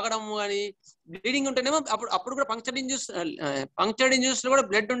బాగా లాగడం కానీ బ్లీడింగ్ ఉంటేనేమో అప్పుడు కూడా పంక్చర్డ్ ఇంజురీస్ లో కూడా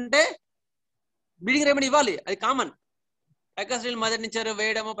బ్లడ్ ఉంటే బ్లీడింగ్ రెమెడీ ఇవ్వాలి, అది కామన్. పైకస్ట్రిల్ మదర్ నించర్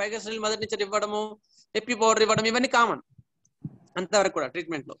వేయడము, పైకస్ట్రిల్ మదర్ నించర్ ఇవ్వడము, ఎప్పి పౌడర్ ఇవ్వడం, ఇవన్నీ కామన్ అంతవరకు కూడా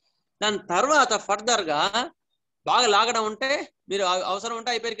ట్రీట్మెంట్ లో. దాని తర్వాత ఫర్దర్ గా బాగా లాగడం ఉంటే మీరు అవసరం ఉంటే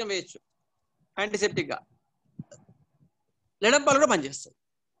హైపెరికం వేయచ్చు యాంటీసెప్టిక్ గా. లెడంపాలు కూడా పనిచేస్తాయి,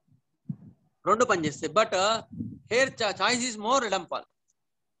 రెండు పనిచేస్తాయి. But hair choice is more లెడంపాల్.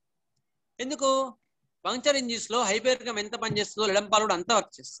 ఎందుకు, పంక్చర్ ఇంజరీస్ లో హైపెరికం ఎంత పనిచేస్తుందో లెడంపాల్ కూడా అంత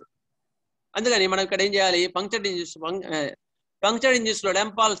వర్క్ చేస్తుంది. అందుకని మనం ఇక్కడ ఏం చేయాలి, పంక్చర్డ్ ఇంజరీస్ లో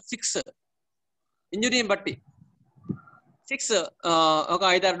లెడంపాల్ 6 ఇంజురీని బట్టి 6 ఒక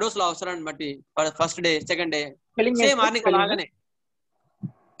 5-6 డోసులు అవసరాన్ని బట్టి first day second day same ఆర్నిక లాగానే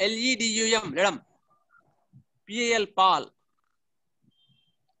LEDUM లెడం, PAL పాల్,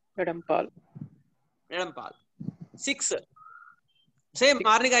 లెడంపాల్ 6 సేమ్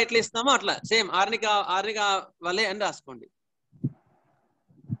ఆర్నిక ఎట్లా ఇస్తామో అట్లా సేమ్ ఆర్నిక వలే అని రాసుకోండి.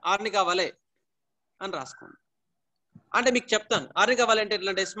 ఆర్నిక వలే అని రాసుకోండి. అంటే మీకు చెప్తాను ఆర్నిక వలే అంటే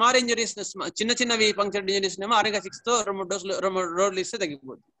ఎట్లా అంటే, స్మాల్ ఇంజరీస్ చిన్నవి పంక్చర్డ్ ఇంజరీస్ ఏమో ఆర్నిక 6 తో 2 రోజులు ఇస్తే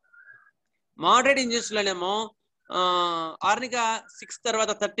తగ్గిపోతుంది. మోడరేట్ ఇంజరీస్ లోనేమో ఆర్నిక 6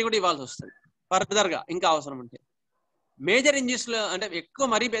 తర్వాత 30 కూడా ఇవ్వాల్సి వస్తుంది ఫర్దర్ గా ఇంకా అవసరం ఉంటే. మేజర్ ఇంజరీస్ లో అంటే ఎక్కువ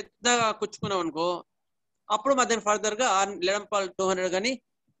మరీ పెద్దగా కుచ్చుకున్నాం అనుకో, అప్పుడు మధ్యన ఫర్దర్ గా లెడంపాల్ 200 కానీ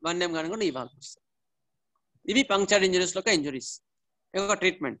 1M కానీ కూడా ఇవ్వాల్సి వస్తుంది. ఇవి పంక్చర్డ్ ఇంజరీస్ లో ఇంజరీస్ యొక్క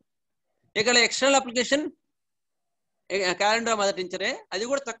ట్రీట్మెంట్. ఇక్కడ ఎక్స్టర్నల్ అప్లికేషన్ క్యాలెండర్ మదర్ టించరే, అది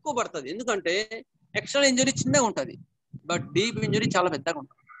కూడా తక్కువ పడుతుంది. ఎందుకంటే ఎక్స్టర్నల్ ఇంజరీ చిన్నగా ఉంటుంది, బట్ డీప్ ఇంజరీ చాలా పెద్దగా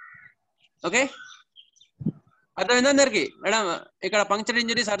ఉంటుంది. ఓకే, అర్థమైందా అందరికి మేడం? ఇక్కడ పంక్చర్డ్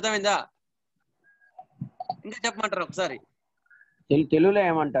ఇంజరీస్ అర్థమైందా? ఇంకా చెప్పమంటారు ఒకసారి? తెలుగులో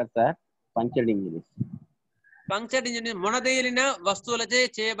ఏమంటారు sir punctured injuries? Punctured injury మొనదేలిన వస్తువులచే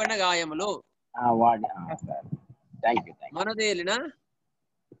చేయబడిన గాయములు.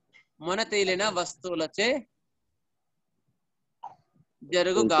 మొనతేలిన వస్తువులచే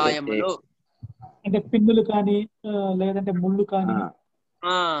జరుగు గాయములు అంటే పిన్నులు కానీ లేదంటే ముళ్ళు కానీ.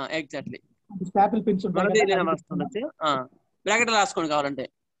 ఎగ్జాక్ట్లీ, స్టాపిల్ పిన్స్ ఉంటాయి. మొనతేలిన వస్తువులచే బ్రాకెట్ రాసుకోండి కావాలంటే,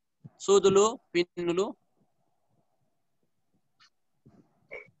 సూదులు, పిన్నులు,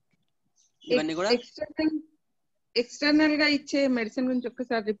 ఇవన్నీ కూడా. ఎక్స్టర్నల్ గా ఇచ్చే మెడిసిన్ గురించి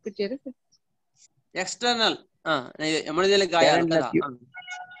ఒక్కసారి రిపీట్ చేయరా సార్? ఎక్స్టర్నల్ ఎమర్జెన్సీ గాయాలు కదా.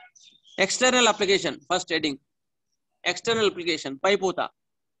 External application first heading. External application పైపూత.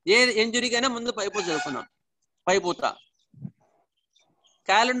 ఏ ఇంజురీకైనా ముందు పైపూత చదువుకున్నాం. పైపూత,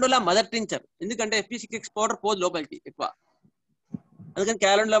 క్యాలెండులా మదర్ టించర్, ఎందుకంటే FP6X పౌడర్ పోదు లోపలికి ఎక్కువ, అందుకని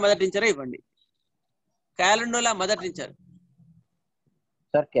క్యాలెండులా మదర్ టించరే ఇవ్వండి. Calendula mother tincture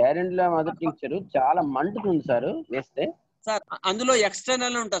sir, calendula mother tincture చాలా మండుతుంది సార్ వేస్తే. సార్ అందులో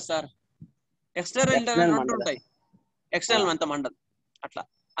ఎక్స్టర్నల్ ఉంటుంది సార్, ఎక్స్టర్నల్ ఇంటర్నల్ రెండు ఉంటాయి. ఎక్స్టర్నల్ అంత మండదు, అట్లా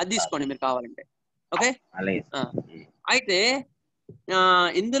అది తీసుకోండి మీరు కావాలంటే. ఓకే, అయితే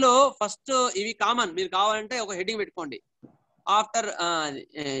ఇందులో ఫస్ట్ ఇవి కామన్, మీరు కావాలంటే ఒక హెడ్డింగ్ పెట్టుకోండి. ఆఫ్టర్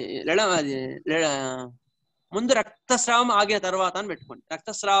ముందు రక్తస్రావం ఆగిన తర్వాత అని పెట్టుకోండి.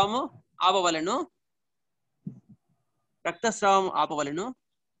 రక్తస్రావం ఆపవలెను.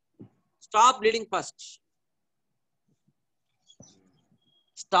 Stop bleeding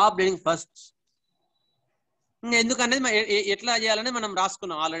first. ఎందుకనేది ఎట్లా చేయాలని మనం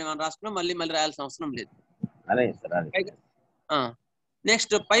రాసుకున్నాం, ఆల్రెడీ మనం రాసుకున్నాం, మళ్ళీ రాయాల్సిన అవసరం లేదు.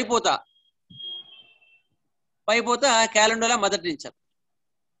 Next పైపోత calendar mother tincture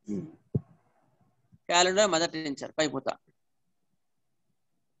పైపోత.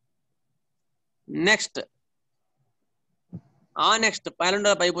 Next next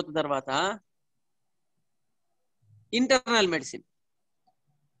పైలండోలప్ అయిపోతున్న తర్వాత internal medicine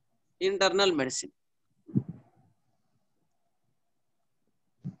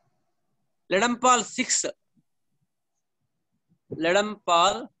లెడంపాల్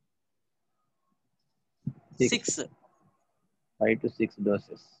 6 5 to 6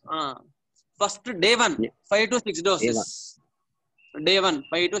 doses. First day 1 5 to 6 doses. Day 1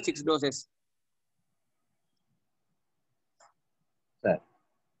 5 to 6 doses. Sir.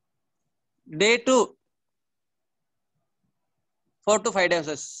 Day 2 4 to 5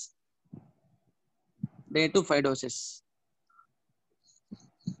 doses. Day 2 5 doses.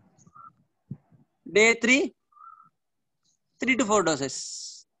 Day 3 3 to 4 doses.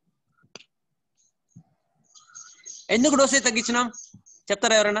 ఎందుకు డోసేజ్ తగ్గించినాం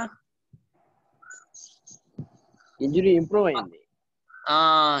చెప్తారా ఎవరైనా? ఇంజురీ ఇంప్రూవ్ అయింది,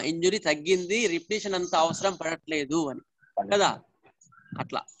 ఇంజురీ తగ్గింది, రిపిటేషన్ అంత అవసరం పడట్లేదు అని కదా.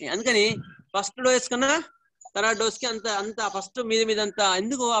 అట్లా అందుకని ఫస్ట్ డోస్ కన్నా తర్వాత డోస్ కి అంత ఫస్ట్ మీద అంత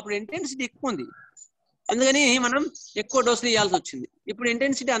ఎందుకు అప్పుడు ఇంటెన్సిటీ ఎక్కువ ఉంది, అందుకని మనం ఎక్కువ డోసులు ఇవ్వాల్సి వచ్చింది. ఇప్పుడు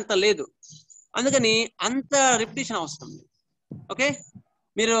ఇంటెన్సిటీ అంత లేదు, అందుకని అంత రిపిటేషన్ అవసరం లేదు. ఓకే,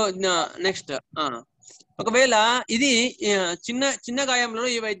 మీరు నెక్స్ట్ ఒకవేళ ఇది చిన్న గాయంలో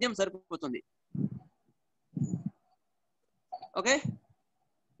ఈ వైద్యం సరిపోతుంది. ఓకే,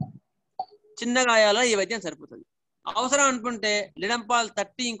 చిన్న గాయాలలో ఈ వైద్యం సరిపోతుంది. అవసరం అనుకుంటే లెడంపాల్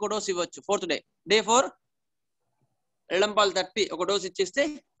 30 ఇంకో డోస్ ఇవ్వచ్చు. 4th డే డే 4 లెడంపాల్ 30 ఒక డోస్ ఇచ్చేస్తే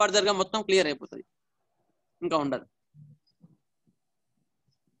ఫర్దర్ గా మొత్తం క్లియర్ అయిపోతుంది, ఇంకా ఉండదు.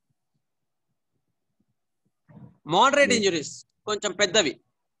 మోడరేట్ ఇంజురీస్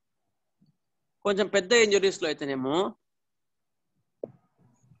కొంచెం పెద్ద ఇంజురీస్ లో అయితేనేమో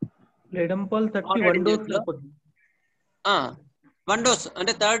లెడంపాల్ 30 1 డోస్ సరిపోతుంది. 1 డోస్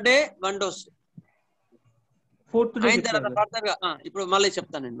అంటే 3rd day 1 dose, 4th day అయిన తర్వాత ఫర్దర్ గా ఇప్పుడు మళ్ళీ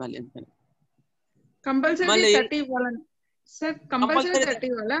చెప్తాను నేను మళ్ళీ ఎందుకని. కంపల్సరీ 30 ఇవ్వాలని సార్, కంపల్సరీ 30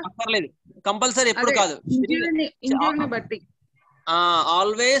 ఇవ్వాలా? అక్కర్లేదు, కంపల్సరీ ఎప్పుడు కాదు, ఇంజురీని బట్టి.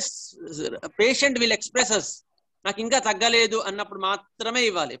 ఆల్వేస్ పేషెంట్ విల్ ఎక్స్ప్రెసెస్ నాకు ఇంకా తగ్గలేదు అన్నప్పుడు మాత్రమే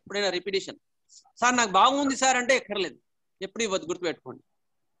ఇవ్వాలి. ఎప్పుడైనా రిపిటేషన్ సార్ నాకు బాగుంది సార్ అంటే ఎక్కర్లేదు, ఎప్పుడు ఇవ్వద్దు, గుర్తుపెట్టుకోండి.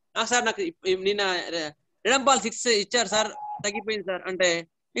 సార్ నాకు నిన్న లెడంపాల్ 6 ఇచ్చారు సార్ తగ్గిపోయింది సార్ అంటే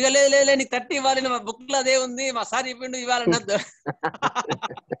ఇక లేదు నీకు 30 ఇవ్వాలి, మా బుక్ లో అదే ఉంది, మా సార్ ఇవ్వండు ఇవ్వాలన్నద్దు.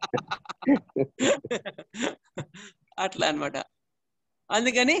 అట్లా అన్నమాట.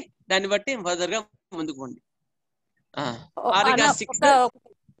 అందుకని దాన్ని బట్టి ఫర్దర్ గా ముందుకు పోండి.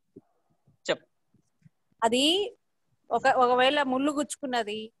 అది ఒకవేళ ముళ్ళు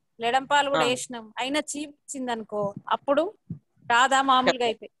గుచ్చుకున్నది, లెడంపాలు కూడా వేసినాం, అయినా చీప్ ఇచ్చింది అనుకో, అప్పుడు కాదా మామూలుగా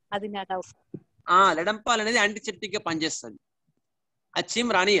అయిపోయి అది నా డౌట్. లెడంపాల్ అనేది యాంటీసెప్టిక్ గా పనిచేస్తుంది, అది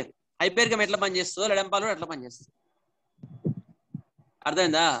చీమ్ రానియదు. హైపేరికం ఎట్లా పనిచేస్తుందో లెడంపాల్ కూడా ఎట్లా పనిచేస్తుంది,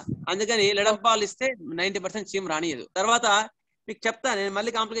 అర్థమైందా? అందుకని లెడంపాల్ ఇస్తే 90% చీమ్ రానియదు. తర్వాత మీకు చెప్తా నేను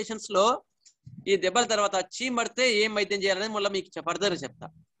మళ్ళీ కాంప్లికేషన్స్ లో ఈ దెబ్బల తర్వాత చీమ్ పడితే ఏం వైద్యం చేయాలనేది మళ్ళీ మీకు ఫర్దర్ చెప్తా.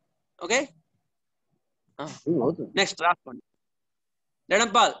 ఓకే, నెక్స్ట్ రాసుకోండి.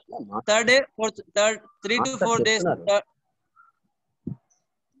 లెడంపాల్ 3rd day 3 to 4 days.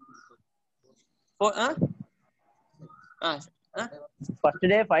 First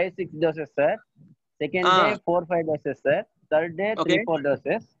day 5-6 doses sir, second day 4-5 doses sir, third day 3-4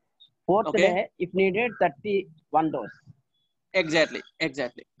 doses, fourth day if needed 31 dose. Exactly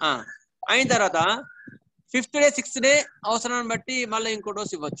అయిన తర్వాత 5th డే 6th డే అవసరాన్ని బట్టి మళ్ళీ ఇంకో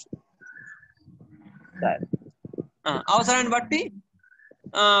డోస్ ఇవ్వచ్చు. అవసరాన్ని బట్టి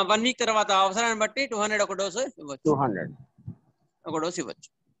 1 వీక్ తర్వాత అవసరాన్ని బట్టి 200 ఒక డోసు ఇవ్వచ్చు, 200 ఒక డోసు ఇవ్వచ్చు.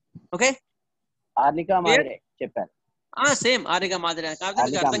 ఓకే, ఆర్నికా మాదిరే చెప్పారు. సేమ్ ఆర్నికా మాదిరే కాకపోతే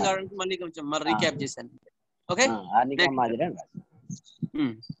మీకు అర్థం కావడానికి మళ్ళీ కొంచెం రీక్యాప్ చేశాను. ఓకే, ఆర్నికా మాదిరే.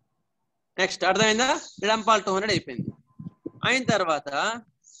 నెక్స్ట్ అర్థమైందా? లెడంపాల్ 200 అయిపోయింది. అయిన తర్వాత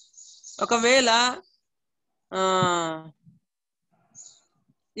ఒకవేళ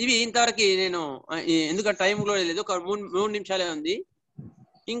ఇవి ఇంతవరకు నేను ఎందుకంటే టైం కూడా లేదు, ఒక 3 నిమిషాలే ఉంది.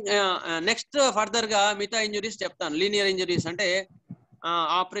 ఇంకా నెక్స్ట్ ఫర్దర్ గా మిగతా ఇంజురీస్ చెప్తాను. లీనియర్ ఇంజురీస్ అంటే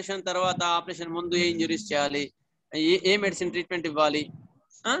ఆపరేషన్ తర్వాత ఆపరేషన్ ముందు ఏ ఇంజురీస్ చేయాలి, ఏ మెడిసిన్ ట్రీట్మెంట్ ఇవ్వాలి,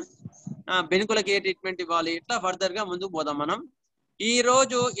 బెనుకులకి ఏ ట్రీట్మెంట్ ఇవ్వాలి, ఇట్లా ఫర్దర్ గా ముందుకు పోదాం మనం. ఈ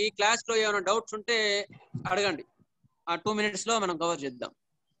రోజు ఈ క్లాస్ లో ఏమైనా డౌట్స్ ఉంటే అడగండి, 2 minutes లో మనం కవర్ చేద్దాం.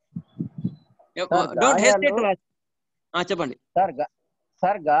 Don't hesitate to ask. చెప్పండి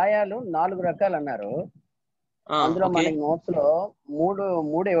సార్. గాయాలు 4 రకాలు అన్నారు, అందులో మనకి నోట్స్ లో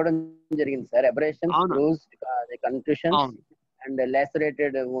మూడు ఇవ్వడం జరిగింది sir. Abrasions, bruised, కన్క్యూషన్స్ and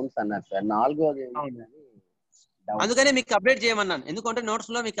లాసరేటెడ్ wounds అన్నారు సార్. 4 అందుకనే మీకు అప్డేట్ చేయమన్నాను. ఎందుకంటే నోట్స్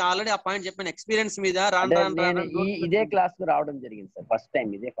లో మీకు ఆల్రెడీ ఆ పాయింట్ చెప్పాను, ఎక్స్పీరియన్స్ మీద నేను ఇదే క్లాస్ కు రావడం జరిగింది సార్, ఫస్ట్ టైం,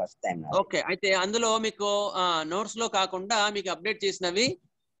 ఇదే ఫస్ట్ టైం. ఓకే, అయితే అందులో మీకు నోట్స్ లో కాకుండా మీకు అప్డేట్ చేసినవి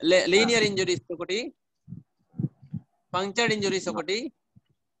లీనియర్ ఇంజురీస్ ఒకటి, పంక్చర్డ్ ఇంజురీస్ ఒకటి,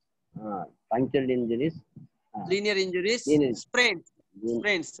 punctured injuries, linear injuries,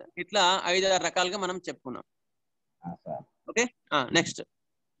 sprains, ఇట్లా 5-6 రకాలుగా మనం చెప్పుకున్నాం. ఓకే, నెక్స్ట్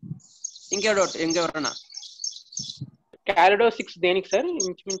ఇంకెవరన్నా? క్యాలిడో 6 దేనికి సార్?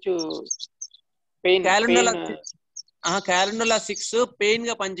 ఇంచుమించు పెయిన్. క్యాలెండోలా 6 పెయిన్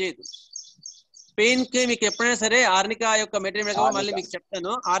గా పనిచేయదు. పెయిన్ కి మీకు ఎప్పుడైనా సరే ఆర్నికా యొక్క మెటీరియల్ మళ్ళీ మీకు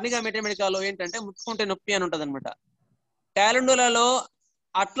చెప్తాను. ఆర్నికా మెటీరియల్ ఏంటంటే ముట్టుకుంటే నొప్పి అని ఉంటది అనమాట. క్యాలెండోలాలో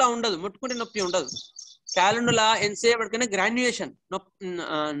అట్లా ఉండదు, ముట్టుకుంటే నొప్పి ఉండదు. క్యాలెండోలా ఎంతసేపటికైనా గ్రాన్యుయేషన్,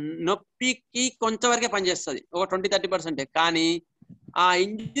 నొప్పికి కొంతవరకే పనిచేస్తుంది, ఒక 20-30%. కానీ ఆ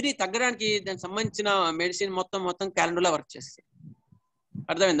ఇంజురీ తగ్గడానికి దానికి సంబంధించిన మెడిసిన్ మొత్తం క్యాలెండోలా వర్క్ చేస్తుంది.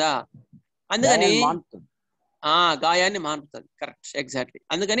 అర్థమైందా? అందుకని గాయాన్ని మానుపుతుంది. Correct, exactly.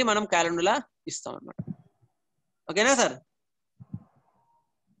 అందుకని మనం క్యాలెండోలా ఇస్తాం అన్నమాట. ఓకేనా సార్?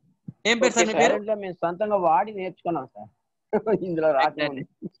 ఏం పేరు సార్ మీ పేరు? మేము సొంతంగా వాడి నేర్చుకున్నాం సార్, ఇందులో రాకుండా.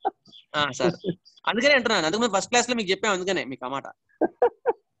 సార్ అందుకనే అంటున్నాను, అందుకని ఫస్ట్ క్లాస్ లో మీకు చెప్పాము, అందుకనే మీకు ఆ మాట.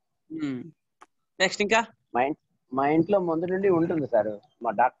 నెక్స్ట్ ఇంకా మా ఇంట్లో ముందు నుండి ఉంటుంది సార్, మా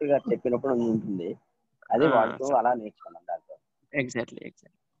డాక్టర్ గారు చెప్పినప్పుడు ఉంటుంది, అదే వాడుతూ అలా నేర్చుకున్నాం దాంట్లో. ఎగ్జాక్ట్లీ.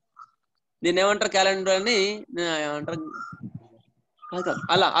 దీన్ని ఏమంటారు? క్యాలెండర్ అని ఏమంటారు?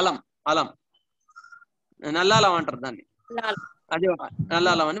 అలం నల్ల అలం అంటారు దాన్ని, అదే నల్ల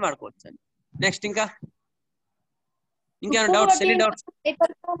అలం అని వాడుకోవచ్చు అండి. నెక్స్ట్ ఇంకేమైనా డౌట్స్? Any doubts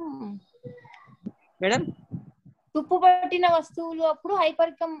madam? తుప్పు పట్టిన వస్తువులు అప్పుడు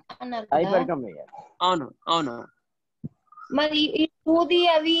హైపర్కమ్ అన్నారు. అవును. మరి ఈ సూది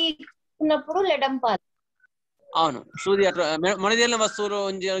అవి ఉన్నప్పుడు లెడంపాల్. అవును, సూది అట్లా మొనదేలిన వస్తువులు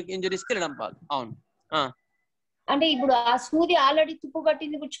ఇంజరీస్ కి లెడంపాల్. అవును. అంటే ఇప్పుడు ఆ సూది ఆల్రెడీ తుప్పు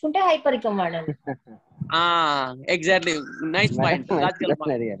పట్టింది గుచ్చుకుంటే హైపరికం వాడాలి. Exactly, nice point, logical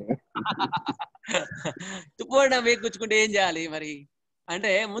point. తుప్పు పడిన వేగు గుచ్చుకుంటే ఏం చేయాలి మరి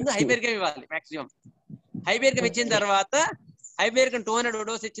అంటే, ముందు హైపరికం ఇవ్వాలి మాక్సిమం. హైపరికం ఇచ్చిన తర్వాత, హైపరికం 200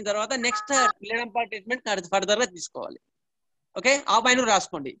 డోస్ ఇచ్చిన తర్వాత నెక్స్ట్ లెడంపాల్ ట్రీట్మెంట్ ఫర్దర్ గా తీసుకోవాలి. ఓకే, ఆ పాయింట్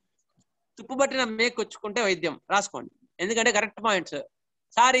రాసుకోండి. తుప్పు పట్టిన మేకు వచ్చుకుంటే వైద్యం రాసుకోండి, ఎందుకంటే కరెక్ట్ పాయింట్స్.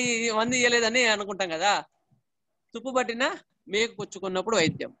 సారీ 100 ఇవ్వలేదని అనుకుంటాం కదా. తుప్పు పట్టిన మేకు పుచ్చుకున్నప్పుడు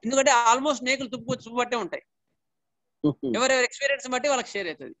వైద్యం, ఎందుకంటే ఆల్మోస్ట్ మేకులు తుప్పు పట్టే ఉంటాయి. ఎవరెవరి ఎక్స్పీరియన్స్ బట్టి వాళ్ళకి షేర్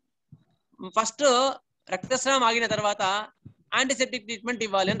అవుతుంది. ఫస్ట్ రక్తస్రావం ఆగిన తర్వాత యాంటీసెప్టిక్ ట్రీట్మెంట్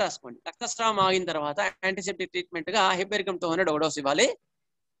ఇవ్వాలి అని రాసుకోండి. రక్తస్రావం ఆగిన తర్వాత యాంటీసెప్టిక్ ట్రీట్మెంట్ గా హైపరికం 200 డోస్ ఇవ్వాలి.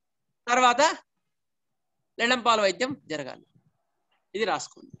 తర్వాత లెడంపాల్ వైద్యం జరగాలి. ఇది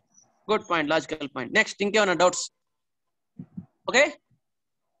రాసుకోండి. Good point, logical point. Next ఇంకేమైనా doubts? Okay,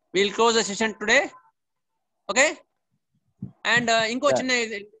 will close the session today. Okay, and ఇంకో చిన్న,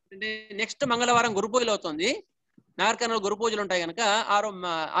 నెక్స్ట్ మంగళవారం గురు పూజలు అవుతుంది. నగర కర్నూలు గురు పూజలు ఉంటాయి కనుక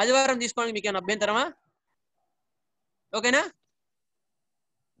ఆదివారం తీసుకోవడానికి మీకు ఏమైనా అభ్యంతరమా? ఓకేనా?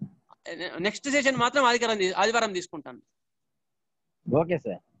 నెక్స్ట్ సెషన్ మాత్రం ఆదివారం తీసుకుంటాను. Okay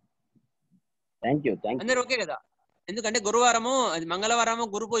sir, thank you. అందరు ఓకే కదా? ఎందుకంటే గురువారము, అది మంగళవారము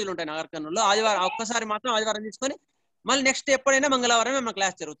గురు పూజలు ఉంటాయి నగర కర్నూలులో. ఆదివారం ఒక్కసారి మాత్రం ఆదివారం తీసుకొని మళ్ళీ నెక్స్ట్ ఎప్పుడైనా మంగళవారమే మన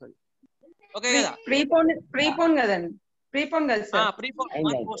క్లాస్ జరుగుతుంది. ఓకే కదా? ప్రీపోన్ కదండి, ప్రీపోన్ కదా sir?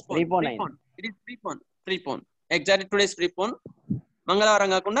 Prepone exact 2 days prepone, మంగళవారం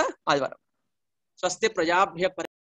కాకుండా ఆదివారం. స్వస్తి ప్రజాభ్య